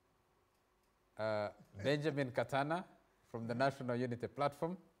 Benjamin Katana from the National Unity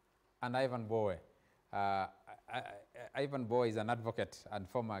Platform, and Ivan Bowe. Ivan Bowe is an advocate and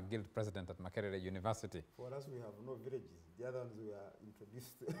former guild president at Makerere University. For us, we have no villages. The other ones we are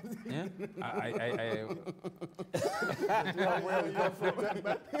introduced to. Yeah? You're from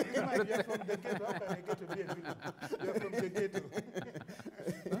the ghetto. How can I get to be a village? You're from the ghetto.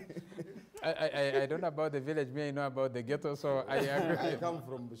 I don't know about the village, me I know about the ghetto, so I agree. I come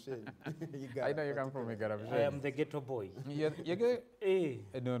from Bushen. I know you come from Igara. I am the ghetto boy. You get?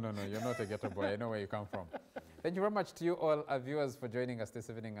 No, you're not a ghetto boy. I know where you come from. Thank you very much to you all, our viewers, for joining us this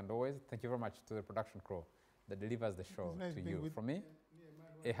evening, and always, thank you very much to the production crew that delivers the show to you. From me,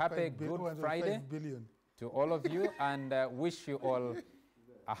 a happy Good Friday to all of you, and wish you all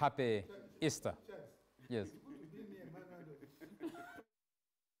a happy Easter. Yes.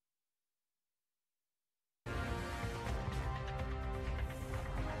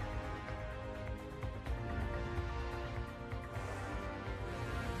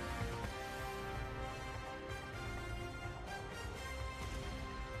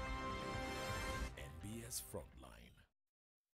 Frontline.